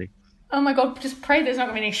Labour Party. Oh my God, just pray there's not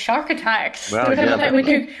going to be any shark attacks. Well, yeah,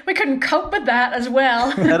 we couldn't cope with that as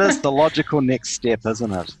well. That is the logical next step,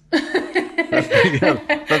 isn't it?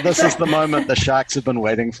 But this is the moment the sharks have been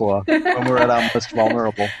waiting for, when we're at our most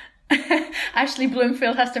vulnerable. Ashley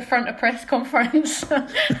Bloomfield has to front a press conference.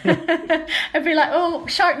 I'd be like, oh,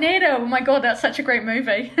 Sharknado, oh my God, that's such a great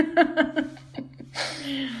movie.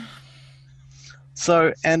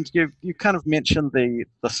 So, and you kind of mentioned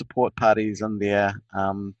the support parties and their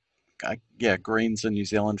Greens in New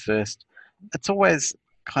Zealand First. It's always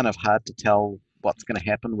kind of hard to tell what's going to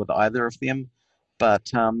happen with either of them,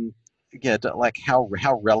 but like how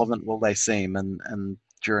relevant will they seem and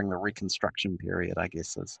during the Reconstruction period, I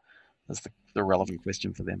guess is the relevant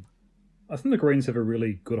question for them. I think the Greens have a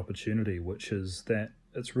really good opportunity, which is that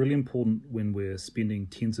it's really important when we're spending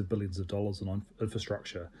tens of billions of dollars on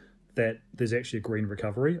infrastructure that there's actually a green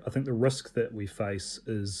recovery. I think the risk that we face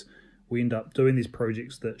is we end up doing these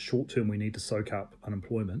projects that short term we need to soak up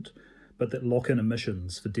unemployment, but that lock in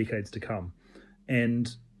emissions for decades to come.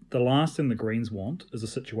 And the last thing the Greens want is a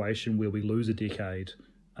situation where we lose a decade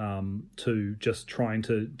to just trying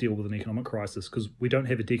to deal with an economic crisis, because we don't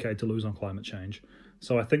have a decade to lose on climate change.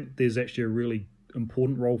 So I think there's actually a really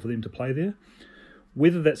important role for them to play there.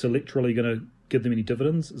 Whether that's electorally going to give them any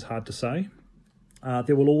dividends is hard to say.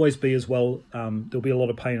 There will always be as well, there'll be a lot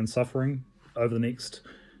of pain and suffering over the next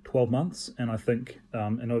 12 months, and I think,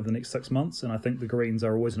 and over the next 6 months, and I think the Greens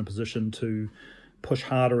are always in a position to push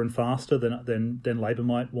harder and faster than Labour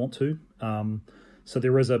might want to. So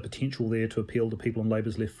there is a potential there to appeal to people on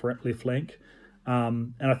Labour's left flank.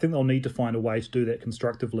 And I think they'll need to find a way to do that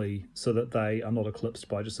constructively so that they are not eclipsed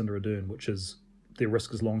by Jacinda Ardern, which is their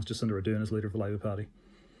risk as long as Jacinda Ardern is leader of the Labour Party.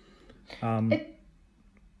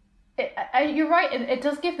 You're right. It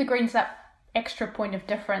does give the Greens that extra point of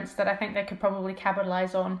difference that I think they could probably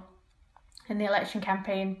capitalise on in the election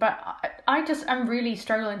campaign. But I'm really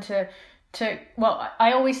struggling to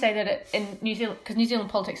I always say that in New Zealand, because New Zealand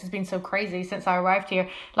politics has been so crazy since I arrived here.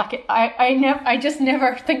 Like I just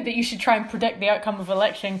never think that you should try and predict the outcome of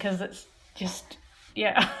election, because it's just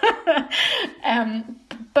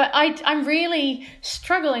but I'm really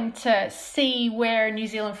struggling to see where New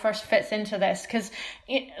Zealand First fits into this, because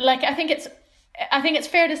I think it's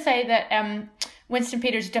fair to say that Winston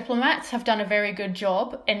Peters' diplomats have done a very good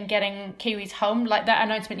job in getting Kiwis home. Like that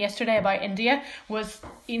announcement yesterday about India was,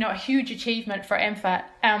 a huge achievement for MFAT.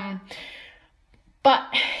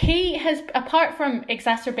 But he has, apart from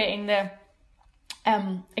exacerbating the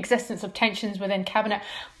existence of tensions within cabinet,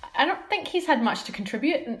 I don't think he's had much to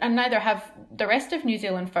contribute, and neither have the rest of New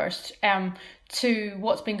Zealand First to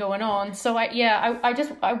what's been going on. So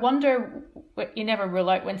I wonder. You never rule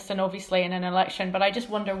out Winston, obviously, in an election, but I just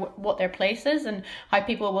wonder what their place is and how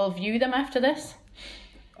people will view them after this.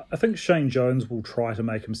 I think Shane Jones will try to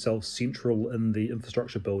make himself central in the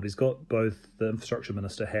infrastructure build. He's got both the infrastructure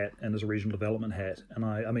minister hat and his regional development hat. And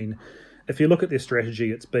I mean, if you look at their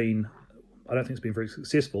strategy, I don't think it's been very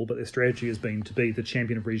successful, but their strategy has been to be the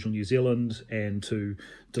champion of regional New Zealand and to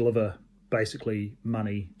deliver basically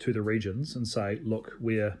money to the regions and say, look,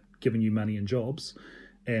 we're giving you money and jobs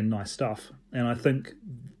and nice stuff. And I think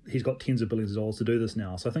he's got tens of billions of dollars to do this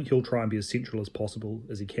now. So I think he'll try and be as central as possible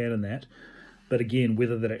as he can in that. But again,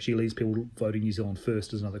 whether that actually leads people voting New Zealand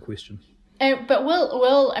First is another question. But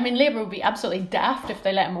Labour would be absolutely daft if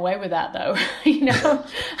they let him away with that, though. Yeah,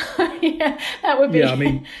 that would be. Yeah,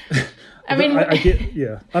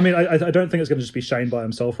 I don't think it's going to just be Shane by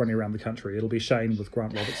himself running around the country. It'll be Shane with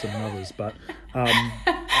Grant Robertson and others. But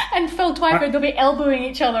and Phil Twyford, they'll be elbowing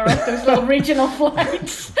each other off those little regional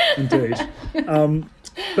flights. Indeed.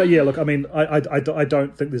 But yeah, look, I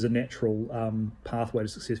don't think there's a natural pathway to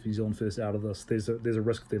success for New Zealand First out of this. There's a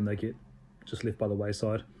risk for them they get just left by the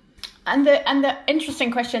wayside. And the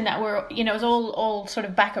interesting question that is all sort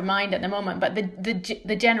of back of mind at the moment, but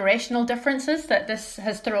the generational differences that this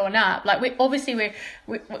has thrown up, like we're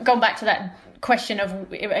going back to that question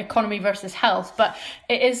of economy versus health, but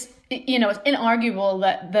it is, it's inarguable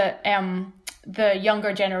that the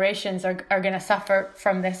younger generations are going to suffer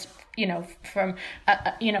from this, for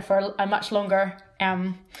a much longer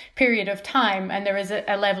period of time, and there is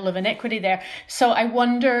a level of inequity there. So I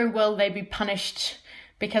wonder, will they be punished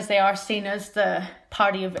because they are seen as the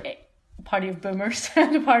party of boomers?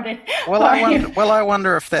 I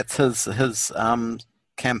wonder if that's his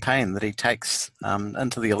campaign that he takes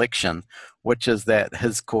into the election, which is that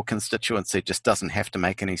his core constituency just doesn't have to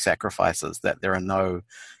make any sacrifices, that there are no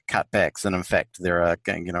cutbacks, and in fact there are,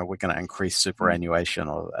 we're going to increase superannuation,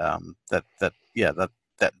 or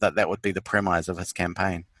that would be the premise of his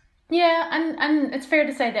campaign. Yeah, and it's fair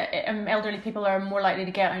to say that elderly people are more likely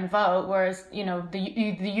to get out and vote, whereas the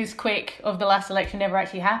youth quake of the last election never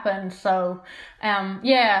actually happened. So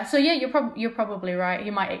you're probably right. He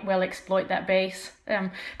might well exploit that base,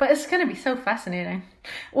 but it's going to be so fascinating.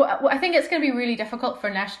 Well, I think it's going to be really difficult for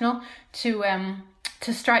National to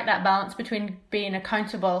strike that balance between being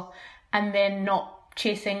accountable and then not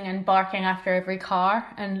chasing and barking after every car,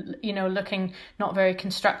 and looking not very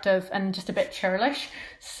constructive and just a bit churlish.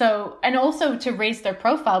 So, and also to raise their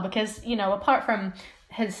profile, because apart from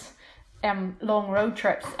his long road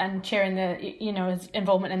trips and chairing his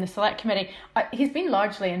involvement in the select committee, he's been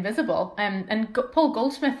largely invisible, and Paul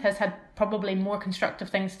Goldsmith has had probably more constructive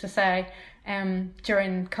things to say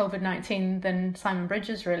during COVID-19 than Simon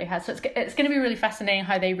Bridges really has. So it's going to be really fascinating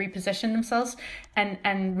how they reposition themselves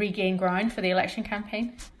and regain ground for the election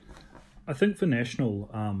campaign. I think for National,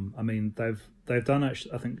 they've done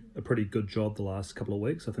actually, I think, a pretty good job the last couple of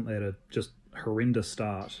weeks. I think they had a just horrendous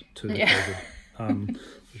start to COVID.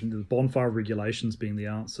 The bonfire regulations being the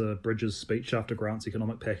answer, Bridges' speech after Grant's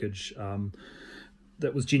economic package,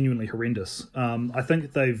 genuinely horrendous. I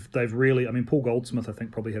think they've really. I mean, Paul Goldsmith, I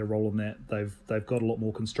think, probably had a role in that. They've got a lot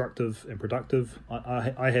more constructive and productive.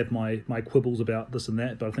 I have my quibbles about this and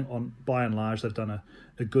that, but I think by and large they've done a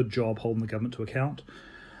good job holding the government to account.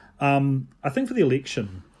 I think for the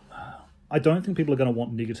election, I don't think people are going to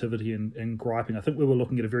want negativity and griping. I think we were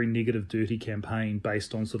looking at a very negative, dirty campaign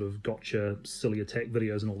based on sort of gotcha, silly attack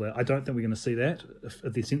videos and all that. I don't think we're going to see that if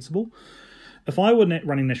they're sensible. If I were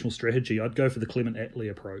running national strategy, I'd go for the Clement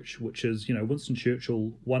Attlee approach, which is, Winston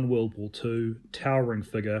Churchill won World War II, towering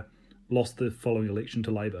figure, lost the following election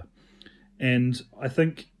to Labour. And I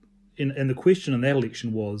think in the question in that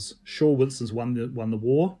election was, sure, Winston's won the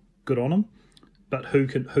war, good on him, but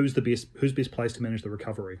who's best placed to manage the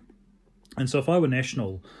recovery? And so if I were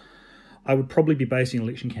national, I would probably be basing an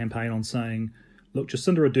election campaign on saying, look,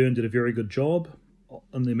 Jacinda Ardern did a very good job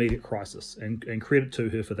in the immediate crisis, and credit to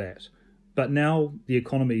her for that. But now the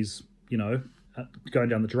economy's, going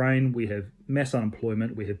down the drain. We have mass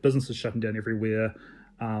unemployment. We have businesses shutting down everywhere.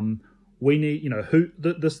 We need,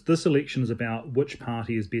 this election is about which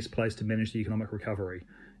party is best placed to manage the economic recovery.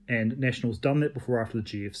 And National's done that before after the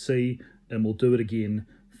GFC, and we'll do it again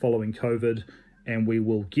following COVID, and we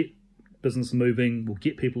will get business moving, we'll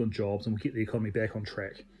get people in jobs, and we'll get the economy back on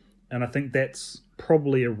track. And I think that's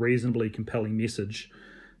probably a reasonably compelling message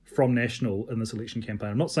from National in this election campaign.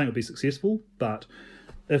 I'm not saying it'll be successful, but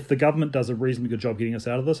if the government does a reasonably good job getting us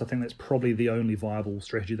out of this, I think that's probably the only viable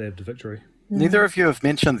strategy they have to victory. Neither of you have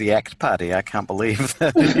mentioned the ACT Party. I can't believe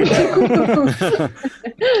that.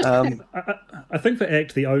 I think for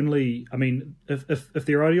ACT, if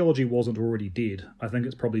their ideology wasn't already dead, I think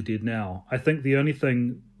it's probably dead now. I think the only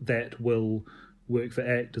thing that will work for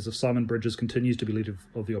ACT is if Simon Bridges continues to be leader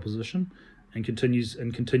of the opposition and continues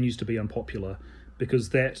to be unpopular,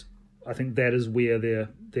 because I think that is where their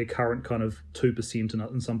current kind of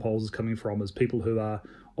 2% in some polls is coming from, is people who are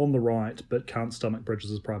on the right but can't stomach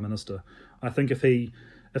Bridges as Prime Minister. I think if he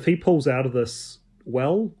pulls out of this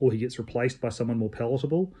well, or he gets replaced by someone more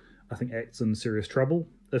palatable, I think ACT's in serious trouble.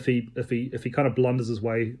 If he kind of blunders his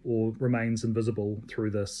way or remains invisible through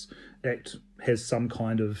this, ACT has some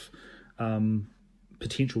kind of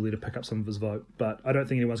potential there to pick up some of his vote. But I don't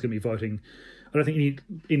think anyone's going to be voting. I don't think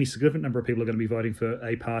any significant number of people are going to be voting for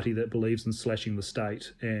a party that believes in slashing the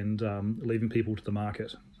state and leaving people to the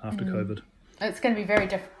market after COVID. It's going to be very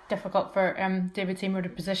difficult for David Seymour to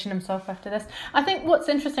position himself after this. I think what's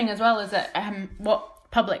interesting as well is that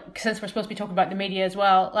since we're supposed to be talking about the media as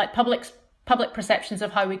well, like public perceptions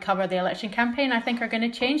of how we cover the election campaign, I think are going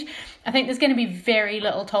to change. I think there's going to be very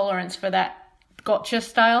little tolerance for that gotcha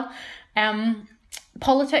style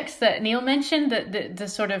politics that Neil mentioned, the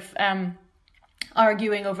sort of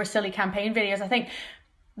arguing over silly campaign videos. I think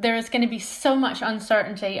there is going to be so much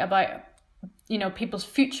uncertainty about people's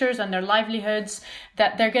futures and their livelihoods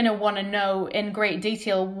that they're going to want to know in great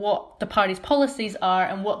detail what the party's policies are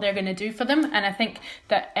and what they're going to do for them. And I think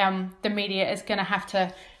that the media is going to have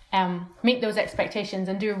to meet those expectations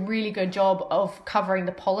and do a really good job of covering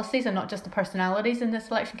the policies and not just the personalities in this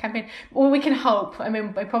election campaign. Well, we can hope. I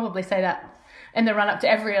mean, I probably say that in the run-up to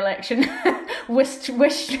every election.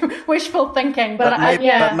 Wishful thinking. But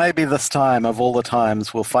maybe this time, of all the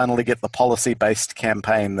times, we'll finally get the policy-based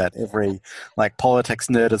campaign that every politics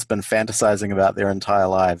nerd has been fantasizing about their entire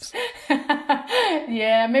lives.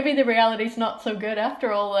 Yeah, maybe the reality's not so good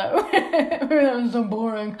after all, though. That was so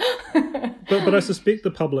boring. But I suspect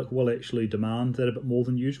the public will actually demand that a bit more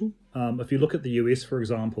than usual. If you look at the US, for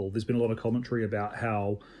example, there's been a lot of commentary about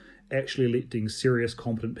how actually electing serious,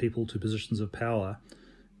 competent people to positions of power,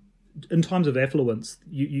 in times of affluence,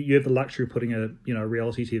 you have the luxury of putting a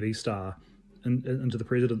reality TV star into the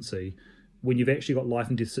presidency. When you've actually got life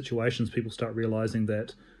and death situations, people start realizing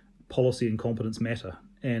that policy and competence matter,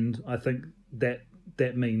 and I think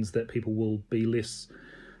that means that people will be less.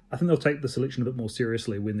 I think they'll take this election a bit more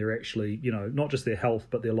seriously when they're actually, not just their health,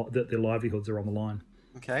 but their livelihoods are on the line.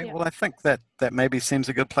 Okay, yeah. Well, I think that maybe seems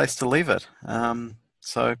a good place to leave it.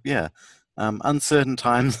 Uncertain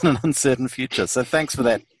times and an uncertain future. So thanks for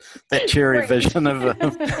that cheery vision of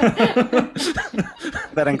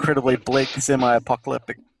that incredibly bleak,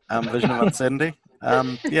 semi-apocalyptic vision of uncertainty.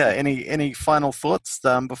 Any final thoughts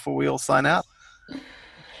before we all sign out?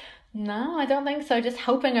 No, I don't think so. Just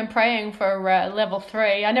hoping and praying for level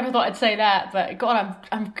 3. I never thought I'd say that, but God,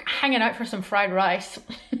 I'm hanging out for some fried rice.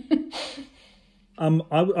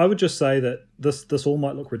 I would just say that this all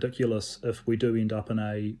might look ridiculous if we do end up in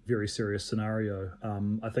a very serious scenario.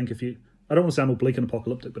 I think I don't want to sound all bleak and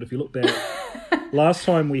apocalyptic, but if you look back, last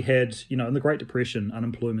time we had, in the Great Depression,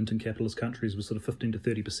 unemployment in capitalist countries was sort of 15 to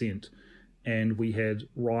 30%. and we had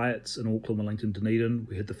riots in Auckland, Wellington, Dunedin.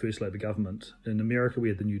 We had the first Labour government. In America, we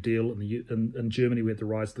had the New Deal. In Germany, we had the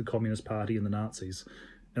rise of the Communist Party and the Nazis,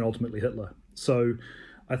 and ultimately Hitler. So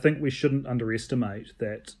I think we shouldn't underestimate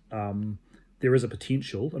that there is a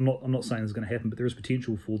potential. I'm not saying it's going to happen, but there is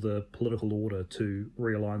potential for the political order to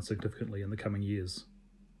realign significantly in the coming years,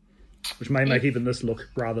 which may make even this look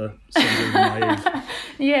rather sanguine and naive.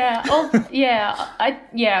 Yeah. Well,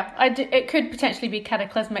 it could potentially be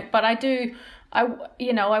cataclysmic, but I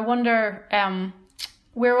wonder.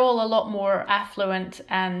 We're all a lot more affluent,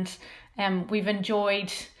 and we've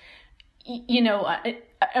enjoyed,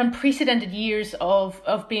 unprecedented years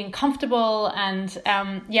of being comfortable, and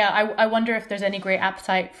I wonder if there's any great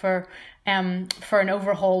appetite for an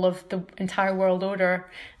overhaul of the entire world order.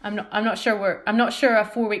 I'm not sure a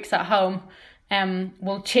 4 weeks at home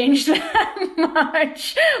will change that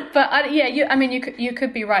much, but you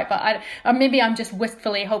could be right, but or maybe I'm just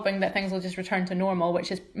wistfully hoping that things will just return to normal,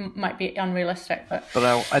 which might be unrealistic. But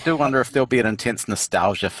I do wonder if there'll be an intense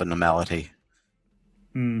nostalgia for normality.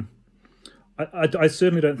 I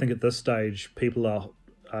certainly don't think at this stage people are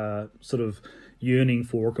sort of yearning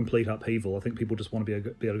for a complete upheaval. I think people just want to be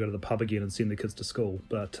able to go to the pub again and send their kids to school.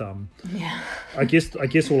 But I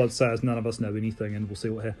guess all I'd say is none of us know anything, and we'll see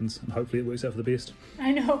what happens, and hopefully it works out for the best.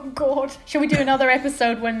 I know, God. Shall we do another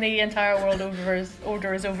episode when the entire world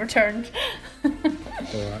order is overturned? All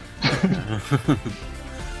right.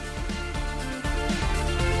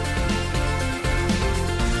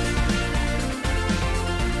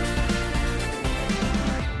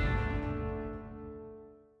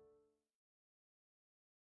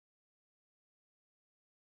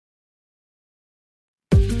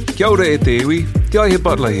 Kia ora e te iwi, Te Aihe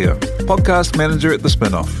Butler here, podcast manager at The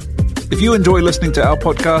Spinoff. If you enjoy listening to our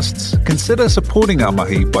podcasts, consider supporting our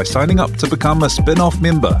mahi by signing up to become a Spinoff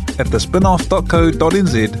member at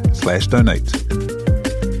thespinoff.co.nz/donate.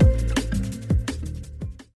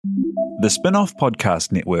 The Spinoff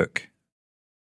Podcast Network.